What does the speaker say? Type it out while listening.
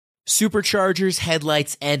Superchargers,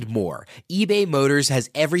 headlights, and more. eBay Motors has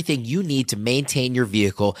everything you need to maintain your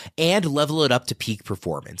vehicle and level it up to peak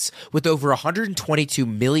performance. With over 122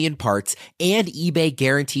 million parts and eBay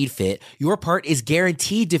Guaranteed Fit, your part is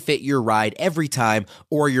guaranteed to fit your ride every time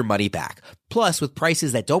or your money back. Plus, with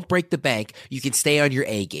prices that don't break the bank, you can stay on your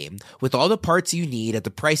A game. With all the parts you need at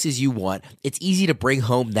the prices you want, it's easy to bring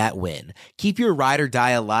home that win. Keep your ride or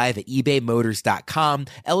die alive at ebaymotors.com.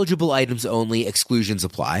 Eligible items only. Exclusions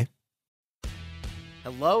apply.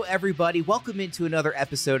 Hello, everybody. Welcome into another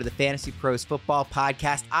episode of the Fantasy Pros Football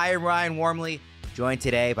Podcast. I am Ryan Wormley, joined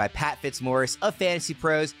today by Pat Fitzmaurice of Fantasy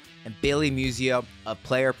Pros and Billy Muzio of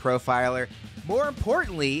Player Profiler. More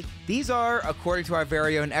importantly, these are, according to our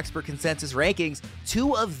very own expert consensus rankings,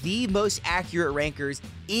 two of the most accurate rankers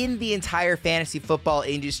in the entire fantasy football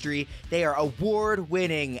industry. They are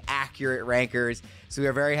award-winning accurate rankers, so we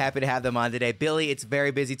are very happy to have them on today. Billy, it's a very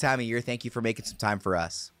busy time of year. Thank you for making some time for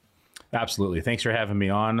us. Absolutely. Thanks for having me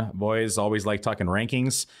on, boys. Always like talking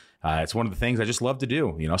rankings. It's one of the things I just love to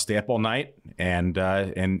do. You know, stay up all night and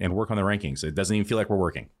work on the rankings. It doesn't even feel like we're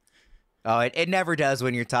working. Oh, it never does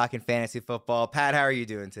when you're talking fantasy football. Pat, how are you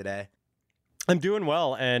doing today? I'm doing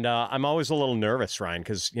well, and I'm always a little nervous, Ryan,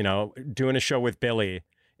 because, you know, doing a show with Billy,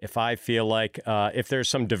 if I feel like if there's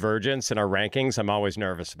some divergence in our rankings, I'm always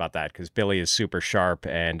nervous about that because Billy is super sharp.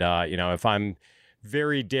 And, you know, if I'm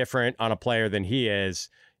very different on a player than he is,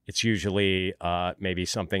 it's usually maybe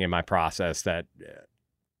something in my process that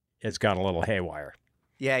has gone a little haywire.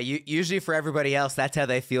 Yeah, usually for everybody else, that's how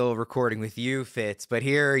they feel recording with you, Fitz. But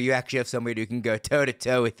here you actually have somebody who can go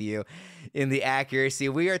toe-to-toe with you in the accuracy.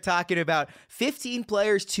 We are talking about 15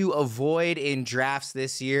 players to avoid in drafts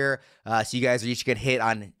this year. So you guys are each going to hit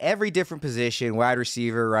on every different position: wide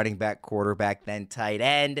receiver, running back, quarterback, then tight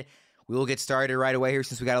end. We will get started right away here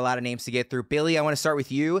since we got a lot of names to get through. Billy, I want to start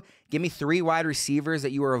with you. Give me 3 wide receivers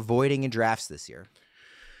that you are avoiding in drafts this year.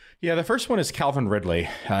 Yeah, the first one is Calvin Ridley.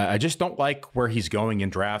 I just don't like where he's going in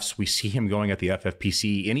drafts. We see him going at the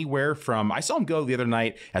FFPC anywhere from, I saw him go the other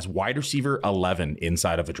night as wide receiver 11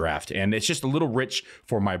 inside of a draft. And it's just a little rich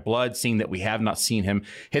for my blood, seeing that we have not seen him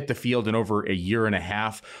hit the field in over a year and a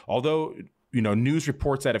half. Although, you know, news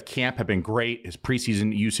reports out of camp have been great. His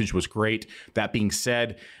preseason usage was great. That being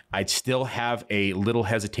said, I'd still have a little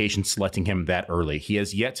hesitation selecting him that early. He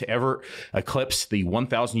has yet to ever eclipse the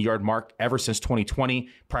 1,000-yard mark ever since 2020.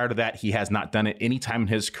 Prior to that, he has not done it any time in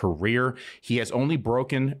his career. He has only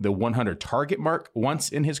broken the 100-target mark once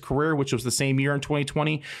in his career, which was the same year in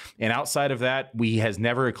 2020. And outside of that, he has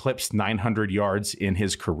never eclipsed 900 yards in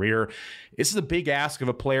his career. This is a big ask of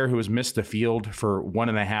a player who has missed the field for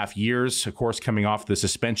 1.5 years, of course, coming off the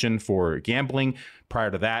suspension for gambling.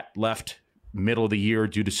 Prior to that, left middle of the year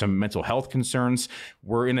due to some mental health concerns.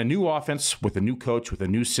 We're in a new offense with a new coach, with a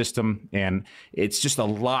new system, and it's just a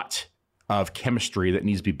lot of chemistry that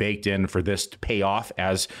needs to be baked in for this to pay off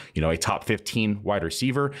as, you know, a top 15 wide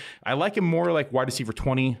receiver. I like him more like wide receiver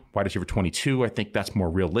 20, wide receiver 22. I think that's more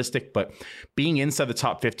realistic, but being inside the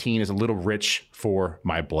top 15 is a little rich for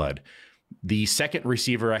my blood. The second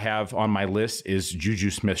receiver I have on my list is Juju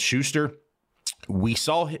Smith-Schuster. We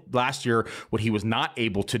saw last year what he was not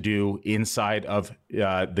able to do inside of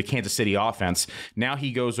the Kansas City offense. Now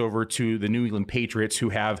he goes over to the New England Patriots, who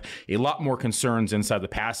have a lot more concerns inside the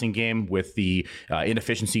passing game with the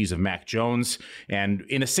inefficiencies of Mac Jones. And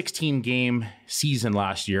in a 16-game season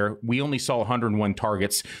last year, we only saw 101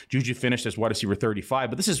 targets. Juju finished as wide receiver 35,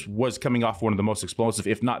 but this was coming off one of the most explosive,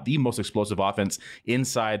 if not the most explosive offense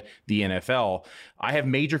inside the NFL. I have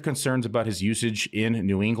major concerns about his usage in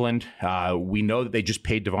New England. We know that they just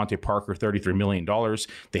paid Devontae Parker $33 million.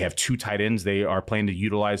 They have 2 tight ends they are planning to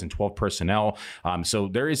utilize in 12 personnel. So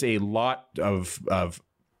there is a lot of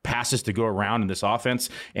passes to go around in this offense,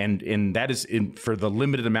 and that is for the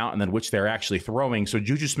limited amount and then which they're actually throwing. So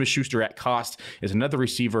Juju Smith-Schuster at cost is another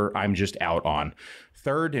receiver I'm just out on.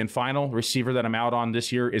 Third and final receiver that I'm out on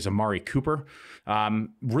this year is Amari Cooper.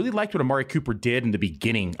 Really liked what Amari Cooper did in the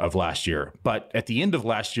beginning of last year, but at the end of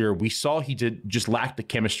last year, we saw he did just lack the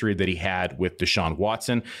chemistry that he had with Deshaun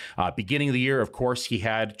Watson. Beginning of the year, of course, he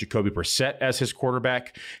had Jacoby Brissett as his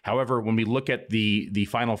quarterback. However, when we look at the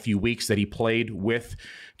final few weeks that he played with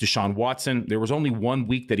Deshaun Watson, there was only 1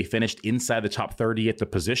 week that he finished inside the top 30 at the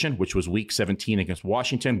position, which was week 17 against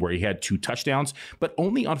Washington, where he had 2 touchdowns, but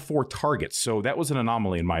only on 4 targets. So that was an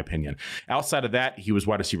anomaly in my opinion. Outside of that, he was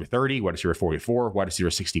wide receiver 30, wide receiver 44, wide receiver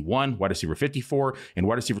 61, wide receiver 54, and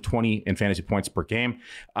wide receiver 20 in fantasy points per game.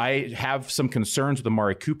 I have some concerns with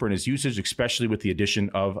Amari Cooper and his usage, especially with the addition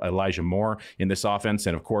of Elijah Moore in this offense.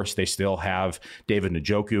 And of course, they still have David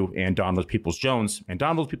Njoku and Donald Peoples-Jones. And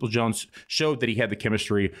Donald Peoples-Jones showed that he had the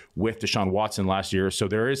chemistry chemistry with Deshaun Watson last year. So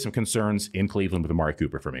there is some concerns in Cleveland with Amari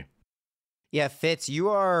Cooper for me. Yeah, Fitz, you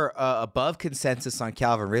are above consensus on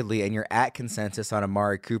Calvin Ridley, and you're at consensus on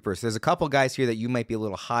Amari Cooper. So there's a couple guys here that you might be a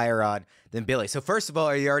little higher on than Billy. So first of all,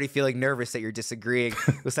 are you already feeling nervous that you're disagreeing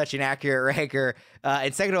with such an accurate ranker?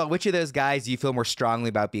 And second of all, which of those guys do you feel more strongly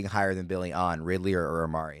about being higher than Billy on, Ridley or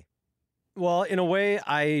Amari? Well, in a way,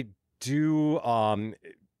 I do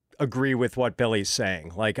agree with what Billy's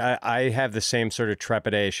saying. Like, I have the same sort of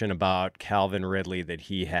trepidation about Calvin Ridley that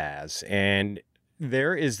he has. And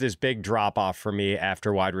there is this big drop off for me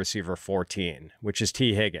after wide receiver 14, which is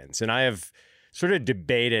T. Higgins. And I have sort of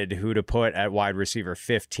debated who to put at wide receiver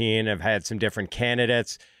 15. I've had some different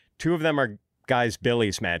candidates. Two of them are guys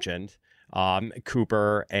Billy's mentioned,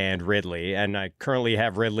 Cooper and Ridley. And I currently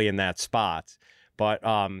have Ridley in that spot. But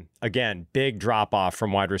again, big drop off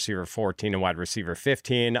from wide receiver 14 to wide receiver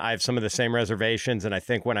 15. I have some of the same reservations. And I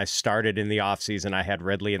think when I started in the offseason, I had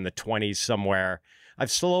Ridley in the 20s somewhere. I've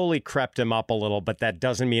slowly crept him up a little, but that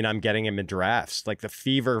doesn't mean I'm getting him in drafts. Like, the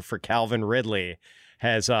fever for Calvin Ridley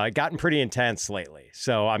has gotten pretty intense lately.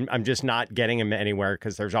 So I'm just not getting him anywhere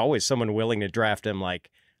because there's always someone willing to draft him like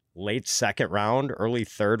late second round, early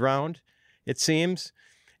third round, it seems.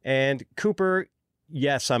 And Cooper,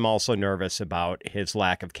 yes, I'm also nervous about his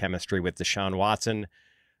lack of chemistry with Deshaun Watson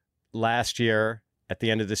last year at the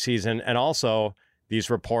end of the season. And also these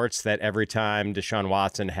reports that every time Deshaun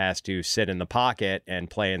Watson has to sit in the pocket and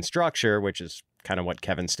play in structure, which is kind of what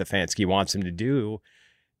Kevin Stefanski wants him to do,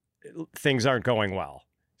 things aren't going well.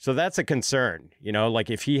 So that's a concern. You know, like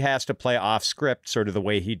if he has to play off script, sort of the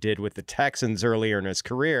way he did with the Texans earlier in his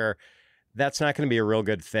career, that's not going to be a real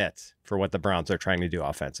good fit for what the Browns are trying to do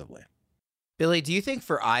offensively. Billy, do you think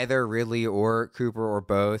for either Ridley or Cooper or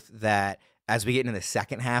both that as we get into the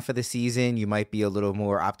second half of the season, you might be a little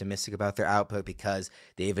more optimistic about their output because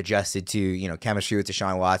they've adjusted to, you know, chemistry with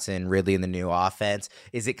Deshaun Watson, Ridley in the new offense?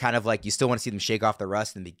 Is it kind of like you still want to see them shake off the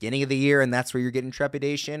rust in the beginning of the year and that's where you're getting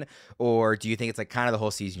trepidation? Or do you think it's like kind of the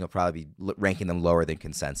whole season you'll probably be ranking them lower than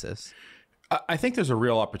consensus? I think there's a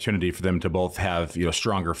real opportunity for them to both have, you know,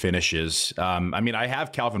 stronger finishes. I mean, I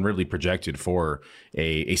have Calvin Ridley projected for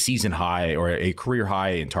a season high or a career high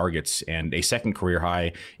in targets and a second career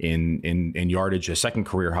high in yardage, a second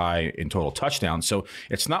career high in total touchdowns. So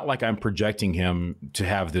it's not like I'm projecting him to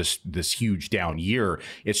have this huge down year.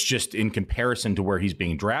 It's just in comparison to where he's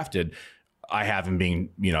being drafted, I have him being,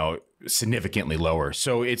 you know, significantly lower.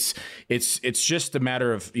 So it's just a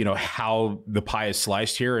matter of, you know, how the pie is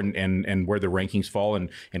sliced here and where the rankings fall and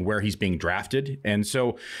where he's being drafted. And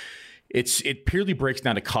so it purely breaks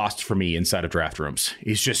down to cost for me inside of draft rooms.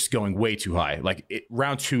 He's just going way too high. Like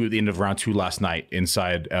the end of round 2 last night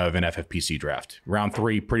inside of an FFPC draft. Round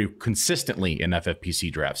 3 pretty consistently in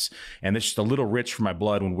FFPC drafts. And it's just a little rich for my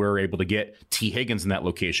blood when we're able to get T. Higgins in that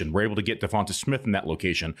location. We're able to get Devonta Smith in that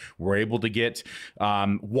location. We're able to get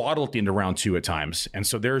Waddle into round 2 at times. And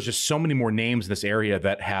so there's just so many more names in this area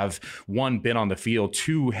that have, one, been on the field,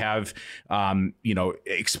 two, have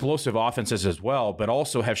explosive offenses as well, but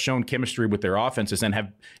also have shown chemistry with their offenses and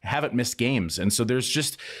haven't missed games. And so there's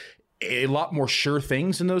just a lot more sure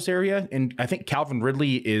things in those areas. And I think Calvin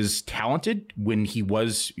Ridley is talented when he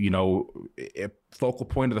was, you know, a focal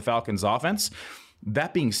point of the Falcons offense.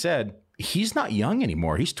 That being said, he's not young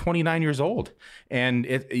anymore. He's 29 years old, and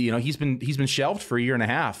he's been shelved for a year and a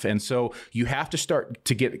half. And so you have to start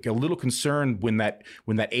to get a little concerned when that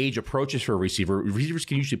age approaches for a receiver. Receivers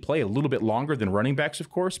can usually play a little bit longer than running backs,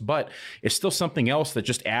 of course, but it's still something else that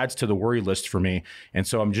just adds to the worry list for me. And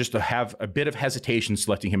so I'm just to have a bit of hesitation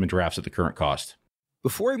selecting him in drafts at the current cost.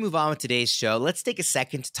 Before we move on with today's show, let's take a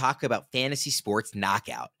second to talk about Fantasy Sports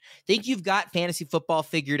Knockout. Think you've got fantasy football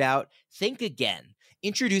figured out? Think again.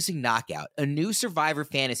 Introducing Knockout, a new Survivor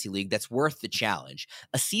fantasy league that's worth the challenge.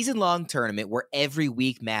 A season-long tournament where every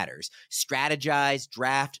week matters. Strategize,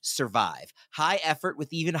 draft, survive. High effort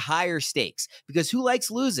with even higher stakes. Because who likes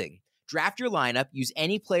losing? Draft your lineup, use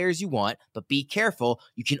any players you want, but be careful,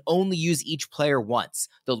 you can only use each player once.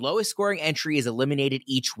 The lowest scoring entry is eliminated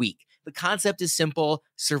each week. The concept is simple,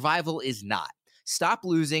 survival is not. Stop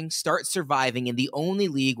losing, start surviving in the only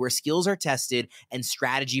league where skills are tested and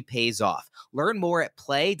strategy pays off. Learn more at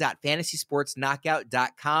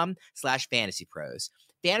play.fantasysportsknockout.com/fantasypros.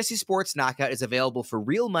 Fantasy Sports Knockout is available for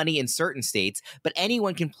real money in certain states, but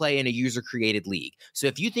anyone can play in a user-created league. So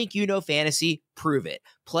if you think you know fantasy, prove it.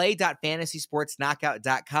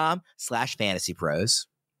 Play.fantasysportsknockout.com/fantasypros.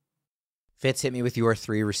 Fitz, hit me with your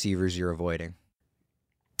 3 receivers you're avoiding.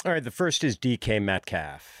 All right, the first is DK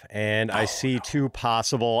Metcalf, and I see two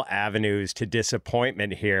possible avenues to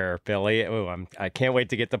disappointment here, Billy. I can't wait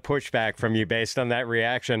to get the pushback from you based on that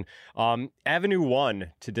reaction. Avenue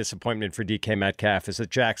one to disappointment for DK Metcalf is that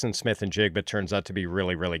Jackson Smith-Njigba turns out to be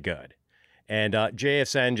really, really good. And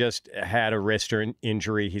JSN just had a wrist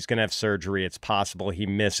injury. He's going to have surgery. It's possible he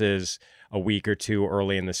misses a week or two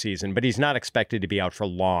early in the season, but he's not expected to be out for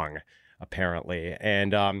long, apparently.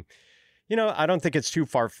 And, I don't think it's too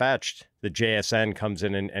far-fetched that JSN comes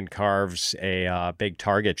in and carves a big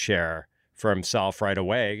target share for himself right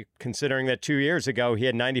away, considering that 2 years ago he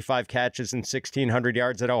had 95 catches and 1,600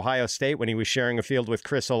 yards at Ohio State when he was sharing a field with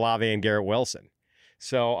Chris Olave and Garrett Wilson.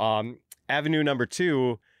 So avenue number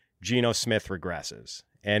two, Geno Smith regresses.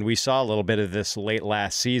 And we saw a little bit of this late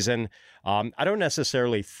last season. I don't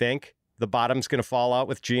necessarily think the bottom's going to fall out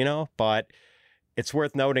with Geno, but it's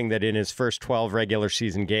worth noting that in his first 12 regular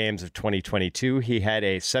season games of 2022, he had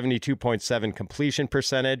a 72.7 completion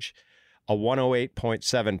percentage, a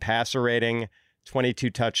 108.7 passer rating, 22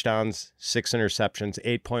 touchdowns, 6 interceptions,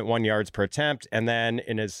 8.1 yards per attempt. And then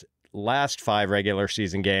in his last 5 regular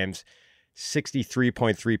season games,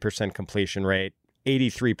 63.3% completion rate,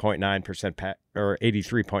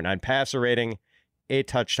 83.9 passer rating, 8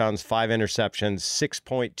 touchdowns, 5 interceptions,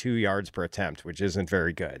 6.2 yards per attempt, which isn't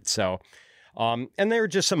very good. So, and there are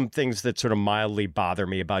just some things that sort of mildly bother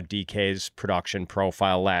me about DK's production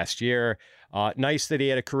profile last year. Nice that he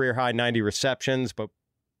had a career high 90 receptions, but,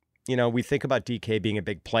 we think about DK being a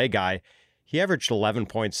big play guy. He averaged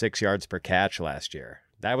 11.6 yards per catch last year.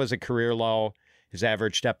 That was a career low. His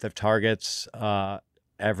average depth of target,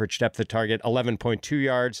 11.2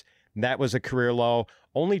 yards. That was a career low.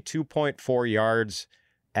 Only 2.4 yards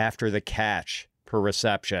after the catch per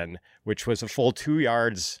reception, which was a full 2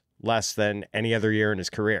 yards less than any other year in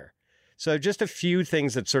his career. So just a few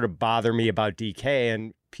things that sort of bother me about DK,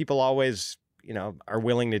 and people always, are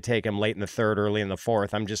willing to take him late in the third, early in the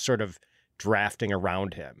fourth. I'm just sort of drafting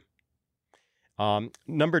around him.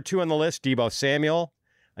 Number 2 on the list, Deebo Samuel.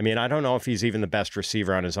 I mean, I don't know if he's even the best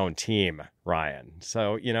receiver on his own team, Ryan.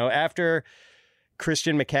 So, after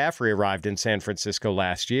Christian McCaffrey arrived in San Francisco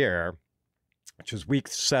last year, which was week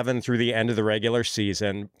 7 through the end of the regular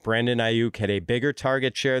season, Brandon Ayuk had a bigger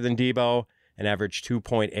target share than Deebo and averaged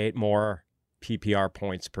 2.8 more PPR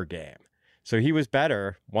points per game. So he was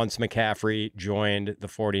better once McCaffrey joined the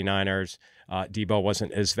 49ers. Deebo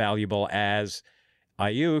wasn't as valuable as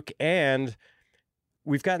Ayuk, and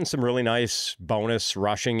we've gotten some really nice bonus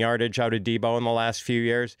rushing yardage out of Deebo in the last few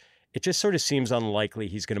years. It just sort of seems unlikely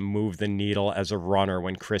he's going to move the needle as a runner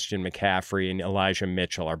when Christian McCaffrey and Elijah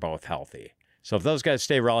Mitchell are both healthy. So if those guys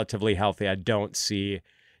stay relatively healthy, I don't see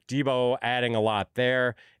Deebo adding a lot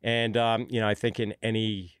there. And, I think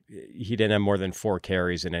he didn't have more than 4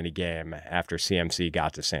 carries in any game after CMC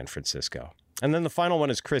got to San Francisco. And then the final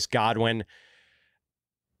one is Chris Godwin.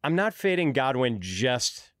 I'm not fading Godwin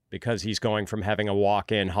just because he's going from having a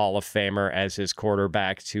walk-in Hall of Famer as his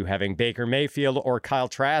quarterback to having Baker Mayfield or Kyle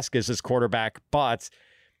Trask as his quarterback. But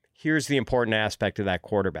here's the important aspect of that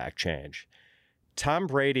quarterback change. Tom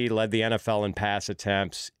Brady led the NFL in pass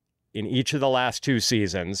attempts in each of the last 2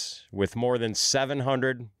 seasons with more than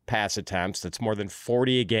 700 pass attempts. That's more than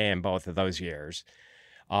 40 a game both of those years.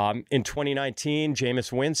 In 2019,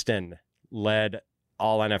 Jameis Winston led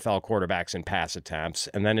all NFL quarterbacks in pass attempts.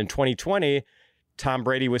 And then in 2020, Tom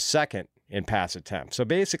Brady was second in pass attempts. So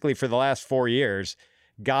basically for the last 4 years,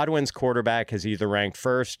 Godwin's quarterback has either ranked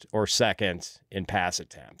first or second in pass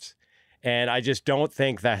attempts. And I just don't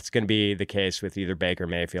think that's going to be the case with either Baker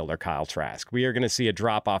Mayfield or Kyle Trask. We are going to see a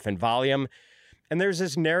drop-off in volume. And there's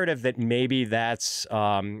this narrative that maybe that's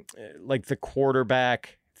like the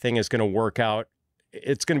quarterback thing is going to work out.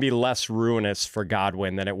 It's going to be less ruinous for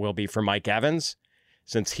Godwin than it will be for Mike Evans,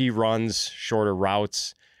 since he runs shorter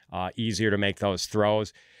routes, easier to make those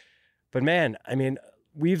throws. But man, I mean,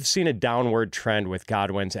 we've seen a downward trend with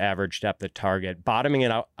Godwin's average depth of target, bottoming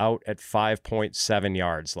it out at 5.7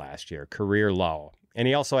 yards last year, career low. And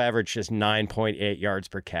he also averaged just 9.8 yards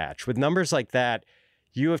per catch. With numbers like that,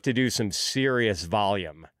 you have to do some serious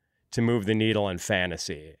volume to move the needle in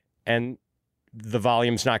fantasy. And the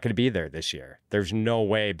volume's not going to be there this year. There's no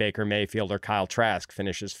way Baker Mayfield or Kyle Trask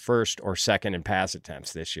finishes first or second in pass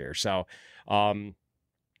attempts this year. So,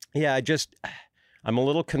 I'm a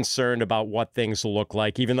little concerned about what things will look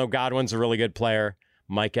like, even though Godwin's a really good player.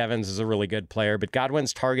 Mike Evans is a really good player, but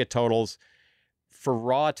Godwin's target totals, for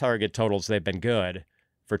raw target totals, they've been good.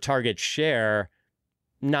 For target share,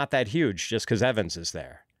 not that huge just because Evans is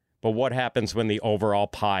there. But what happens when the overall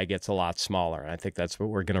pie gets a lot smaller? And I think that's what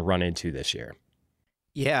we're going to run into this year.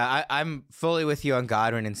 Yeah, I'm fully with you on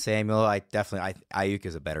Godwin and Samuel. Ayuk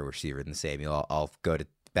is a better receiver than Samuel. I'll go to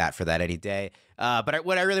bat for that any day. But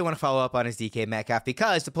what I really want to follow up on is DK Metcalf,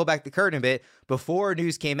 because to pull back the curtain a bit, before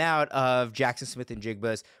news came out of Jackson Smith and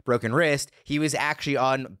Jigba's broken wrist, he was actually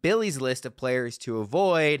on Billy's list of players to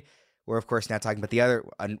avoid. We're, of course, now talking about the other,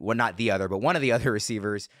 well, not the other, but one of the other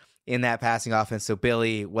receivers in that passing offense. So,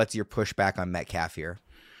 Billy, what's your pushback on Metcalf here?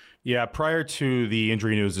 Yeah, prior to the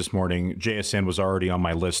injury news this morning, JSN was already on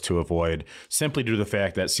my list to avoid, simply due to the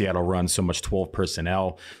fact that Seattle runs so much 12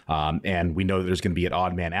 personnel. And we know that there's going to be an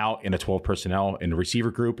odd man out in a 12 personnel in the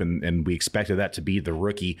receiver group, and we expected that to be the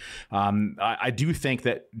rookie. I do think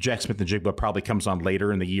that Jack Smith-Njigba probably comes on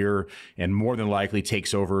later in the year and more than likely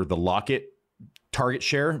takes over the Lockett target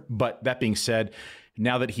share. But that being said,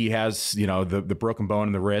 now that he has, the broken bone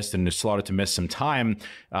in the wrist and is slotted to miss some time,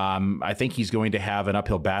 I think he's going to have an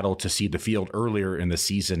uphill battle to see the field earlier in the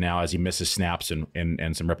season now as he misses snaps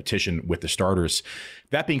and some repetition with the starters.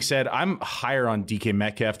 That being said, I'm higher on DK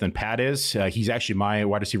Metcalf than Pat is. He's actually my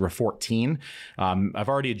wide receiver 14. I've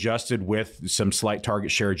already adjusted with some slight target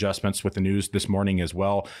share adjustments with the news this morning as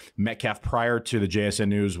well. Metcalf, prior to the JSN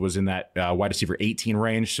news, was in that wide receiver 18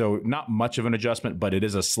 range, so not much of an adjustment, but it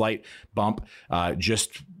is a slight bump.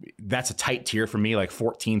 That's a tight tier for me. Like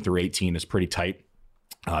 14 through 18 is pretty tight.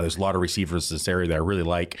 There's a lot of receivers in this area that I really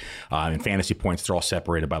like. In fantasy points, they're all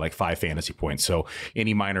separated by like 5 fantasy points. So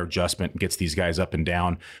any minor adjustment gets these guys up and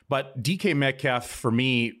down. But DK Metcalf, for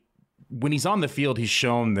me, when he's on the field, he's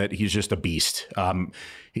shown that he's just a beast.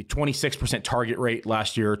 26% target rate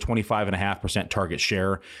last year, 25.5% target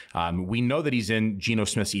share. We know that he's in Geno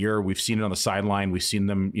Smith's ear. We've seen it on the sideline. We've seen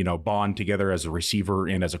them, bond together as a receiver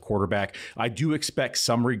and as a quarterback. I do expect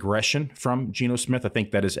some regression from Geno Smith. I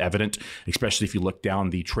think that is evident, especially if you look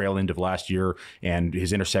down the trail end of last year and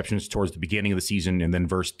his interceptions towards the beginning of the season and then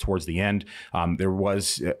versus towards the end. There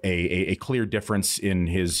was a clear difference in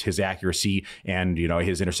his accuracy and,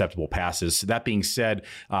 his interceptable passes. That being said,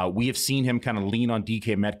 we have seen him kind of lean on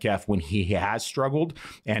DK Metcalf when he has struggled,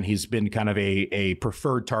 and he's been kind of a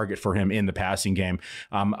preferred target for him in the passing game.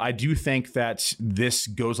 I do think that this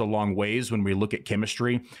goes a long ways when we look at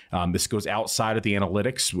chemistry. This goes outside of the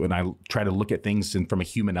analytics. When I try to look at things from a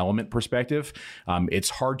human element perspective,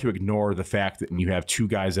 it's hard to ignore the fact that you have two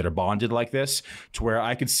guys that are bonded like this, to where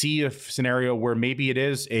I could see a scenario where maybe it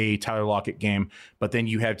is a Tyler Lockett game, but then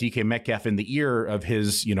you have DK Metcalf in the ear of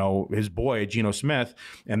his boy, Geno Smith,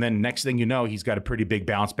 and then next thing you know, he's got a pretty big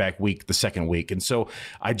bounce back week the second week. And so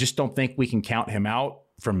I just don't think we can count him out.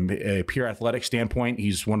 From a pure athletic standpoint,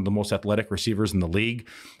 he's one of the most athletic receivers in the league,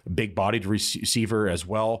 big-bodied receiver as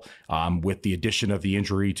well. With the addition of the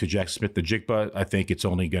injury to Jack Smith-Njigba, I think it's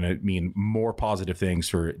only going to mean more positive things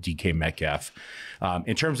for DK Metcalf.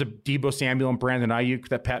 In terms of Deebo Samuel and Brandon Ayuk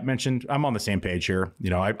that Pat mentioned, I'm on the same page here.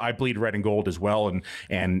 I bleed red and gold as well,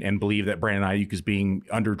 and believe that Brandon Ayuk is being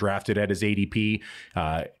underdrafted at his ADP.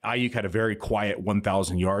 Ayuk had a very quiet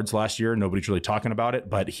 1,000 yards last year. Nobody's really talking about it,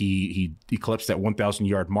 but he eclipsed that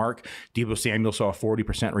 1,000 yard mark. Deebo Samuel saw a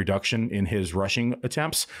 40% reduction in his rushing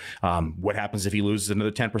attempts. What happens if he loses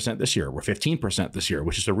another 10% this year or 15% this year,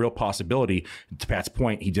 which is a real possibility? To Pat's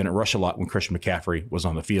point, he didn't rush a lot when Christian McCaffrey was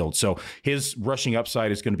on the field. So his rushing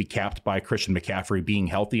upside is going to be capped by Christian McCaffrey being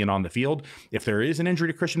healthy and on the field. If there is an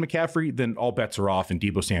injury to Christian McCaffrey, then all bets are off, and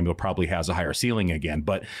Deebo Samuel probably has a higher ceiling again.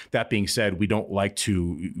 But that being said, we don't like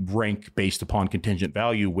to rank based upon contingent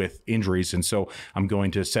value with injuries. And so I'm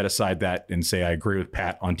going to set aside that and say I agree with Pat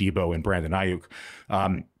on Deebo and Brandon Ayuk.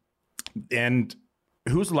 And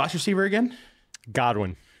who's the last receiver again?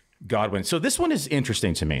 Godwin. So this one is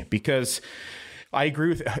interesting to me because I agree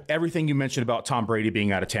with everything you mentioned about Tom Brady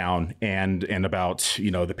being out of town and about,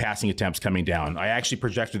 the passing attempts coming down. I actually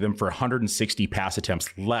projected them for 160 pass attempts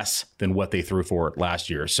less than what they threw for last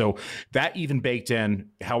year. So that even baked in.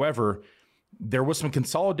 However, there was some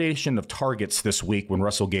consolidation of targets this week when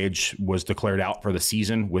Russell Gage was declared out for the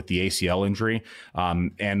season with the ACL injury.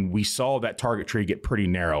 And we saw that target tree get pretty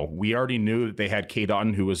narrow. We already knew that they had Cade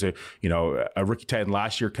Otton, who was a rookie tight end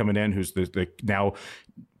last year coming in, who's the now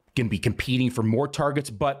going to be competing for more targets,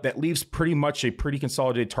 but that leaves pretty much a pretty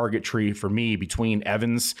consolidated target tree for me between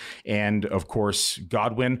Evans and, of course,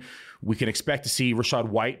 Godwin. We can expect to see Rachaad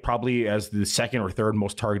White probably as the second or third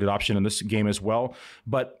most targeted option in this game as well.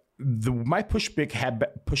 But my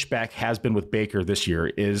pushback has been with Baker this year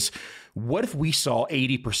is, what if we saw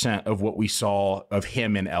 80% of what we saw of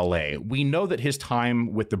him in LA? We know that his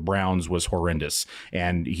time with the Browns was horrendous,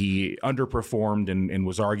 and he underperformed and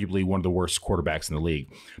was arguably one of the worst quarterbacks in the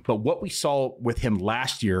league. But what we saw with him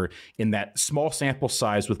last year in that small sample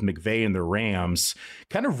size with McVay and the Rams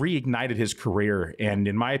kind of reignited his career. And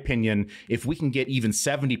in my opinion, if we can get even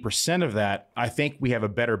 70% of that, I think we have a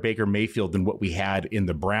better Baker Mayfield than what we had in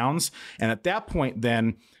the Browns. And at that point,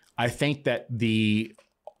 then I think that the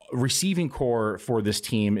receiving core for this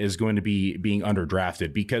team is going to be being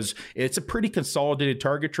underdrafted, because it's a pretty consolidated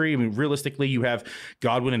target tree. I mean, realistically, you have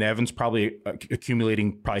Godwin and Evans probably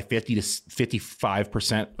accumulating probably 50 to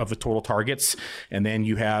 55% of the total targets. And then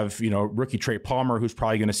you have, rookie Trey Palmer, who's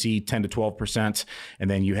probably going to see 10 to 12%. And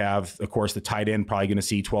then you have, of course, the tight end probably going to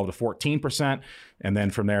see 12 to 14%. And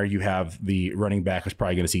then from there, you have the running back is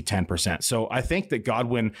probably going to see 10%. So I think that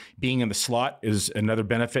Godwin being in the slot is another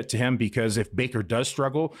benefit to him, because if Baker does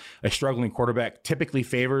struggle, a struggling quarterback typically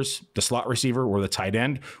favors the slot receiver or the tight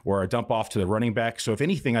end or a dump off to the running back. So if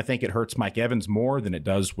anything, I think it hurts Mike Evans more than it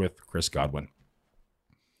does with Chris Godwin.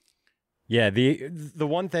 Yeah, the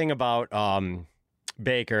one thing about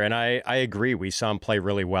Baker, and I agree, we saw him play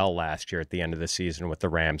really well last year at the end of the season with the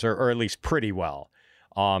Rams, or at least pretty well.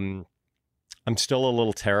 I'm still a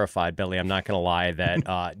little terrified, Billy. I'm not going to lie that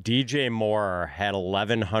DJ Moore had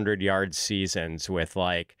 1,100-yard seasons with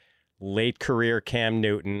like late career Cam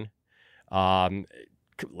Newton,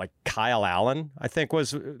 like Kyle Allen, I think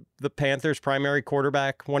was the Panthers' primary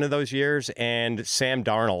quarterback one of those years, and Sam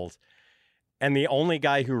Darnold. And the only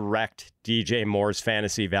guy who wrecked DJ Moore's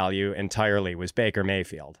fantasy value entirely was Baker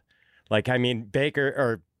Mayfield. Like, I mean,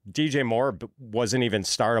 DJ Moore wasn't even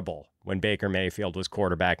startable when Baker Mayfield was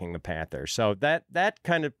quarterbacking the Panthers. So that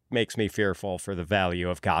kind of makes me fearful for the value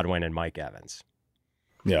of Godwin and Mike Evans.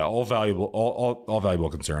 Yeah, all valuable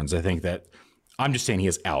concerns. I think that I'm just saying he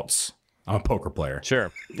has outs. I'm a poker player.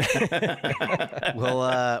 Sure.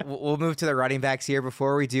 We'll move to the running backs here.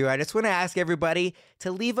 Before we do, I just want to ask everybody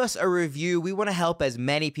to leave us a review. We want to help as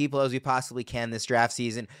many people as we possibly can this draft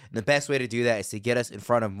season. And the best way to do that is to get us in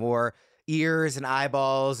front of more ears and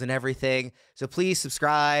eyeballs and everything. So please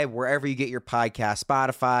subscribe wherever you get your podcast,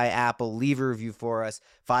 Spotify, Apple. Leave a review for us.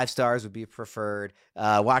 5 stars would be preferred.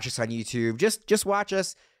 Watch us on YouTube. Just watch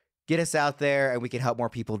us. Get us out there, and we can help more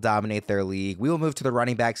people dominate their league. We will move to the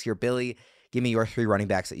running backs here. Billy, give me your 3 running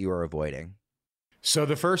backs that you are avoiding. So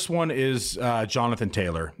the first one is Jonathan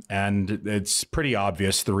Taylor, and it's pretty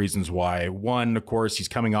obvious the reasons why. 1, of course, he's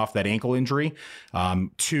coming off that ankle injury.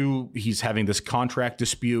 2, he's having this contract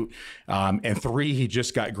dispute. And 3, he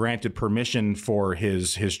just got granted permission for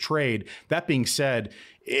his trade. That being said,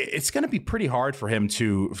 it's going to be pretty hard for him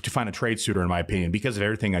to find a trade suitor, in my opinion, because of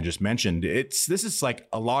everything I just mentioned. This is like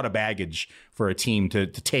a lot of baggage for a team to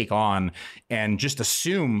take on and just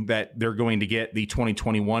assume that they're going to get the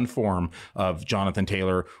 2021 form of Jonathan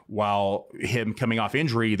Taylor while him coming off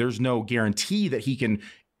injury. There's no guarantee that he can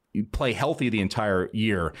play healthy the entire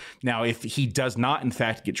year. Now, if he does not, in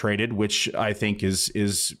fact, get traded, which I think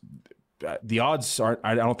is the odds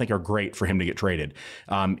I don't think are great for him to get traded.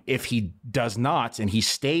 If he does not and he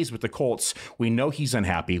stays with the Colts, we know he's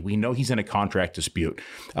unhappy. We know he's in a contract dispute.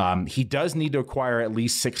 He does need to acquire at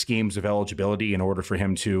least 6 games of eligibility in order for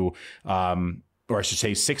him to, or I should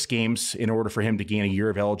say 6 games in order for him to gain a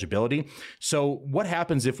year of eligibility. So what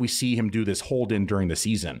happens if we see him do this hold in during the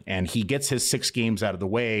season and he gets his 6 games out of the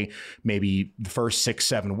way, maybe the first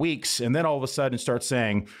 6-7 weeks, and then all of a sudden starts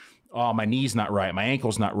saying, oh, my knee's not right, my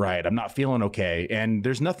ankle's not right, I'm not feeling okay, and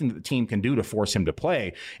there's nothing that the team can do to force him to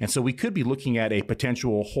play. And so we could be looking at a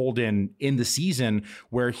potential hold-in in the season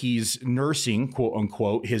where he's nursing, quote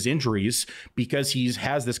unquote, his injuries because he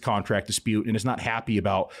has this contract dispute and is not happy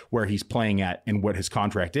about where he's playing at and what his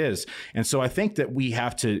contract is. And so I think that we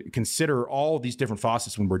have to consider all these different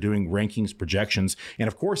facets when we're doing rankings, projections, and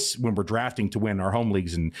of course, when we're drafting to win our home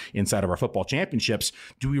leagues and inside of our football championships.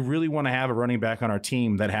 Do we really want to have a running back on our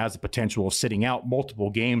team that has the potential of sitting out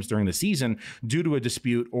multiple games during the season due to a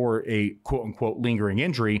dispute or a quote unquote lingering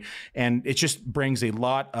injury? And it just brings a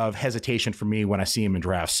lot of hesitation for me when I see him in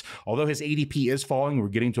drafts. Although his ADP is falling, we're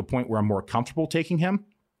getting to a point where I'm more comfortable taking him.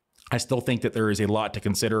 I still think that there is a lot to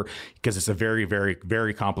consider because it's a very, very,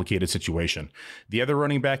 very complicated situation. The other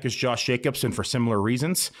running back is Josh Jacobs, and for similar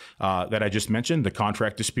reasons that I just mentioned, the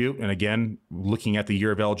contract dispute. And again, looking at the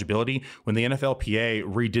year of eligibility, when the NFLPA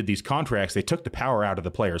redid these contracts, they took the power out of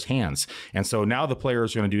the players' hands. And so now the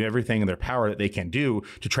players are going to do everything in their power that they can do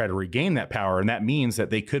to try to regain that power. And that means that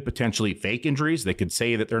they could potentially fake injuries. They could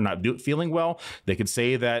say that they're not feeling well. They could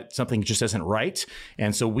say that something just isn't right.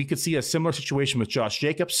 And so we could see a similar situation with Josh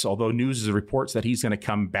Jacobs, although news is reports that he's going to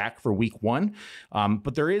come back for week 1.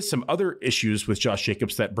 But there is some other issues with Josh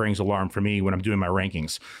Jacobs that brings alarm for me when I'm doing my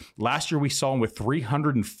rankings. Last year, we saw him with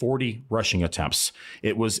 340 rushing attempts.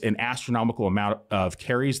 It was an astronomical amount of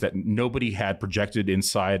carries that nobody had projected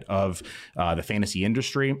inside of the fantasy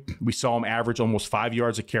industry. We saw him average almost 5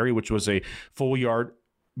 yards a carry, which was a full yard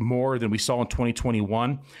more than we saw in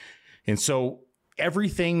 2021. And so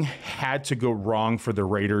everything had to go wrong for the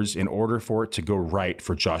Raiders in order for it to go right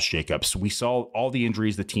for Josh Jacobs. We saw all the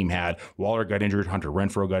injuries the team had. Waller got injured, Hunter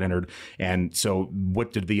Renfrow got injured. And so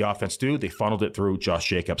what did the offense do? They funneled it through Josh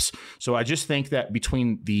Jacobs. So I just think that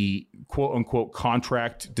between the quote unquote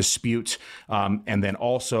contract dispute and then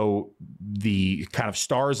also the kind of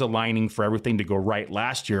stars aligning for everything to go right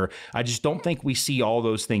last year, I just don't think we see all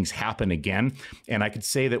those things happen again. And I could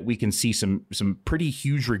say that we can see some pretty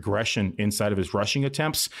huge regression inside of his rushing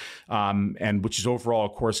attempts, and which is overall,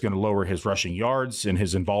 of course, going to lower his rushing yards and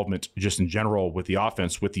his involvement just in general with the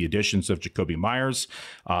offense with the additions of Jakobi Meyers.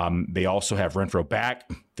 They also have Renfrow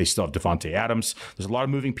back. They still have Devontae Adams. There's a lot of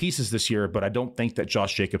moving pieces this year, but I don't think that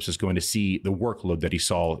Josh Jacobs is going to see the workload that he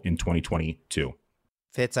saw in 2022.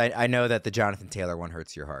 Fitz, I know that the Jonathan Taylor one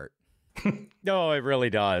hurts your heart. No, it really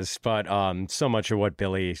does. But so much of what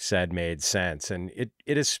Billy said made sense. And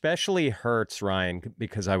it especially hurts, Ryan,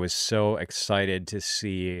 because I was so excited to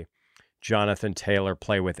see Jonathan Taylor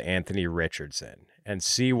play with Anthony Richardson and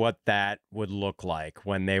see what that would look like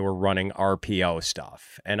when they were running RPO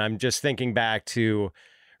stuff. And I'm just thinking back to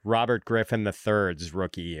Robert Griffin III's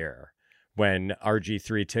rookie year, when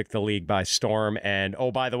RG3 took the league by storm. And,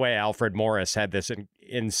 oh, by the way, Alfred Morris had this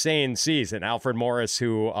insane season. Alfred Morris,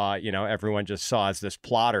 who, everyone just saw as this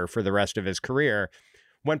plotter for the rest of his career,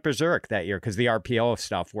 went berserk that year because the RPO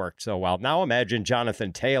stuff worked so well. Now imagine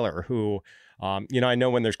Jonathan Taylor, who, I know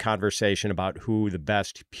when there's conversation about who the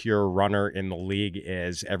best pure runner in the league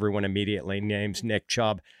is, everyone immediately names Nick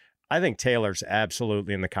Chubb. I think Taylor's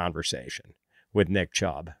absolutely in the conversation with Nick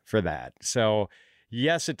Chubb for that. So,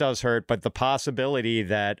 yes, it does hurt, but the possibility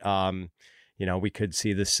that, we could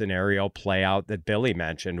see the scenario play out that Billy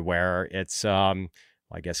mentioned, where it's, I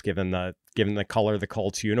guess, given the color of the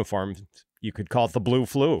Colts uniform, you could call it the blue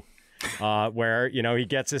flu, where, he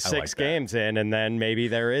gets his 6 games in, and then maybe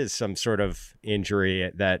there is some sort of injury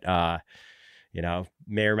that,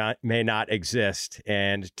 may or may not exist,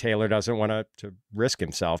 and Taylor doesn't want to risk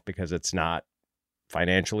himself because it's not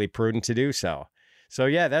financially prudent to do so. So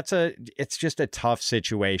yeah, it's just a tough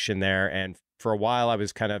situation there. And for a while I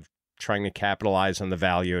was kind of trying to capitalize on the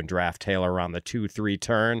value and draft Taylor around the 2-3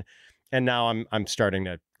 turn. And now I'm starting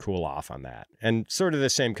to cool off on that. And sort of the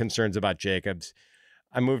same concerns about Jacobs.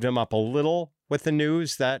 I moved him up a little with the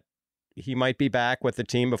news that he might be back with the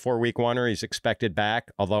team before week 1, or he's expected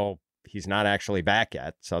back, although he's not actually back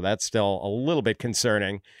yet. So that's still a little bit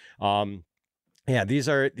concerning. These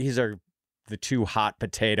are the 2 hot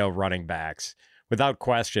potato running backs, without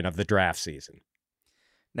question, of the draft season.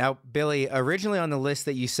 Now, Billy, originally on the list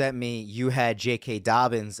that you sent me, you had J.K.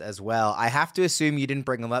 Dobbins as well. I have to assume you didn't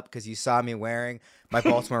bring him up because you saw me wearing my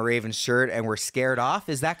Baltimore Ravens shirt and were scared off.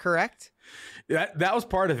 Is that correct? That was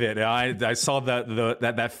part of it. I saw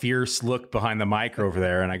that fierce look behind the mic over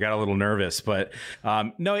there, and I got a little nervous. But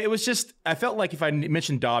no, it was just, I felt like if I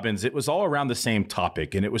mentioned Dobbins, it was all around the same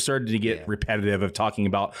topic, and it was starting to get repetitive of talking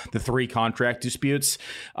about the 3 contract disputes.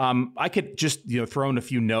 I could just throw in a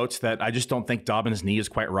few notes that I just don't think Dobbins' knee is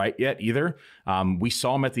quite right yet either. We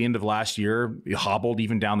saw him at the end of last year, he hobbled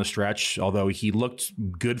even down the stretch, although he looked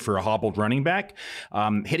good for a hobbled running back.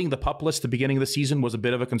 Hitting the PUP list at the beginning of the season was a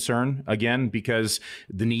bit of a concern, again, because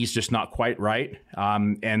the knee's just not quite right.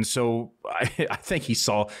 And so I think he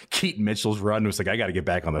saw Keaton Mitchell's run and was like, I got to get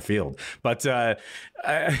back on the field. But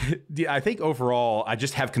I think overall, I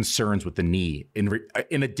just have concerns with the knee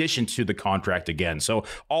in addition to the contract again. So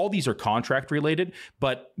all these are contract related,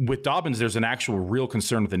 but with Dobbins, there's an actual real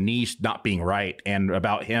concern with the knee not being right and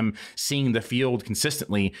about him seeing the field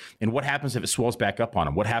consistently. And what happens if it swells back up on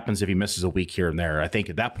him? What happens if he misses a week here and there? I think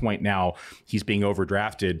at that point now he's being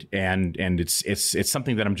overdrafted, and it's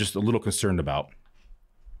something that I'm just a little concerned about.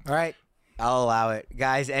 All right. I'll allow it.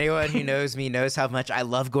 Guys, anyone who knows me knows how much I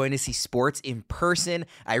love going to see sports in person.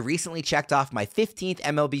 I recently checked off my 15th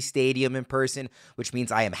MLB stadium in person, which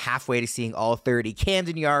means I am halfway to seeing all 30.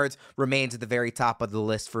 Camden Yards remains at the very top of the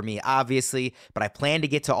list for me, obviously, but I plan to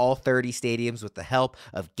get to all 30 stadiums with the help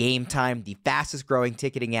of Game Time, the fastest growing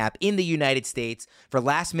ticketing app in the United States. For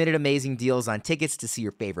last-minute amazing deals on tickets to see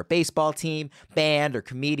your favorite baseball team, band, or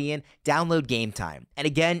comedian, download Game Time. And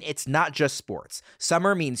again, it's not just sports.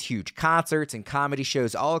 Summer means huge concerts and comedy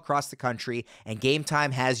shows all across the country, and Game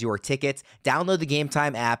Time has your tickets. Download the Game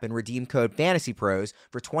Time app and redeem code FANTASYPROS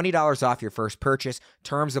for $20 off your first purchase.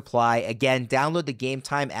 Terms apply. Again, download the Game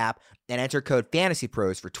Time app and enter code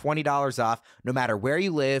FANTASYPROS for $20 off no matter where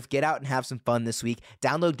you live. Get out and have some fun this week.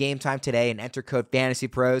 Download Game Time today and enter code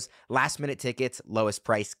FANTASYPROS. Last-minute tickets, lowest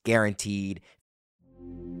price guaranteed.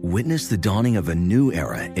 Witness the dawning of a new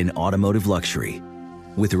era in automotive luxury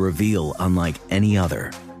with a reveal unlike any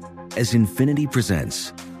other as Infiniti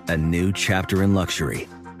presents a new chapter in luxury,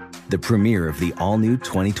 the premiere of the all-new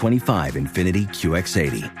 2025 Infiniti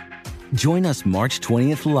QX80. Join us March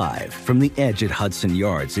 20th live from the Edge at Hudson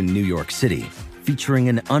Yards in New York City, featuring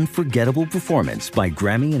an unforgettable performance by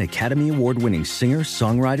Grammy and Academy Award-winning singer,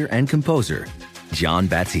 songwriter, and composer, Jon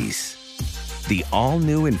Batiste. The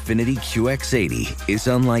all-new Infiniti QX80 is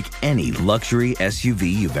unlike any luxury SUV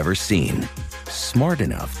you've ever seen. Smart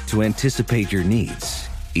enough to anticipate your needs,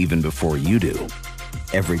 even before you do.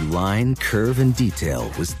 Every line, curve, and detail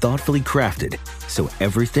was thoughtfully crafted, so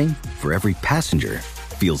everything for every passenger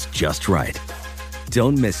feels just right.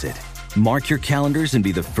 Don't miss it. Mark your calendars and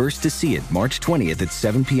be the first to see it March 20th at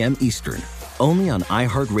 7 p.m. Eastern, only on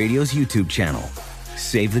iHeartRadio's YouTube channel.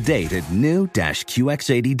 Save the date at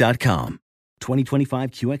new-QX80.com.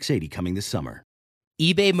 2025 QX80 coming this summer.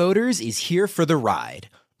 eBay Motors is here for the ride.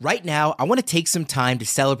 Right now, I want to take some time to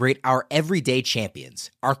celebrate our everyday champions,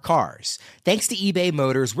 our cars. Thanks to eBay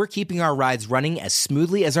Motors, we're keeping our rides running as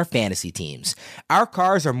smoothly as our fantasy teams. Our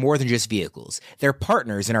cars are more than just vehicles. They're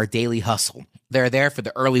partners in our daily hustle. They're there for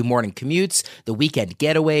the early morning commutes, the weekend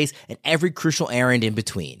getaways, and every crucial errand in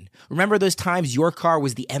between. Remember those times your car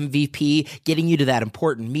was the MVP, getting you to that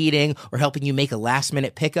important meeting or helping you make a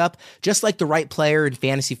last-minute pickup? Just like the right player in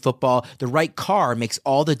fantasy football, the right car makes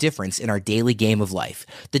all the difference in our daily game of life.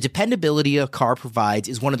 The dependability a car provides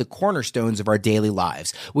is one of the cornerstones of our daily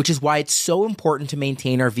lives, which is why it's so important to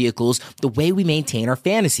maintain our vehicles the way we maintain our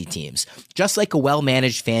fantasy teams. Just like a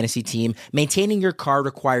well-managed fantasy team, maintaining your car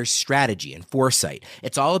requires strategy and foresight.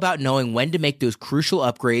 It's all about knowing when to make those crucial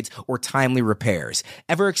upgrades or timely repairs.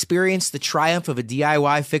 Ever experienced the triumph of a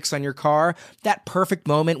DIY fix on your car? That perfect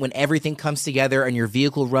moment when everything comes together and your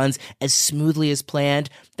vehicle runs as smoothly as planned?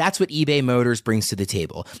 That's what eBay Motors brings to the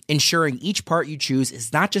table, ensuring each part you choose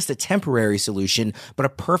is not just a temporary solution, but a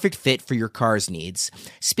perfect fit for your car's needs.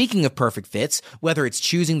 Speaking of perfect fits, whether it's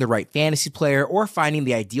choosing the right fantasy player or finding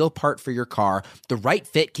the ideal part for your car, the right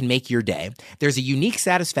fit can make your day. There's a unique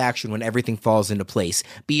satisfaction when everything falls into place,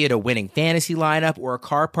 be it a winning fantasy lineup or a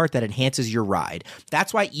car part that enhances your ride.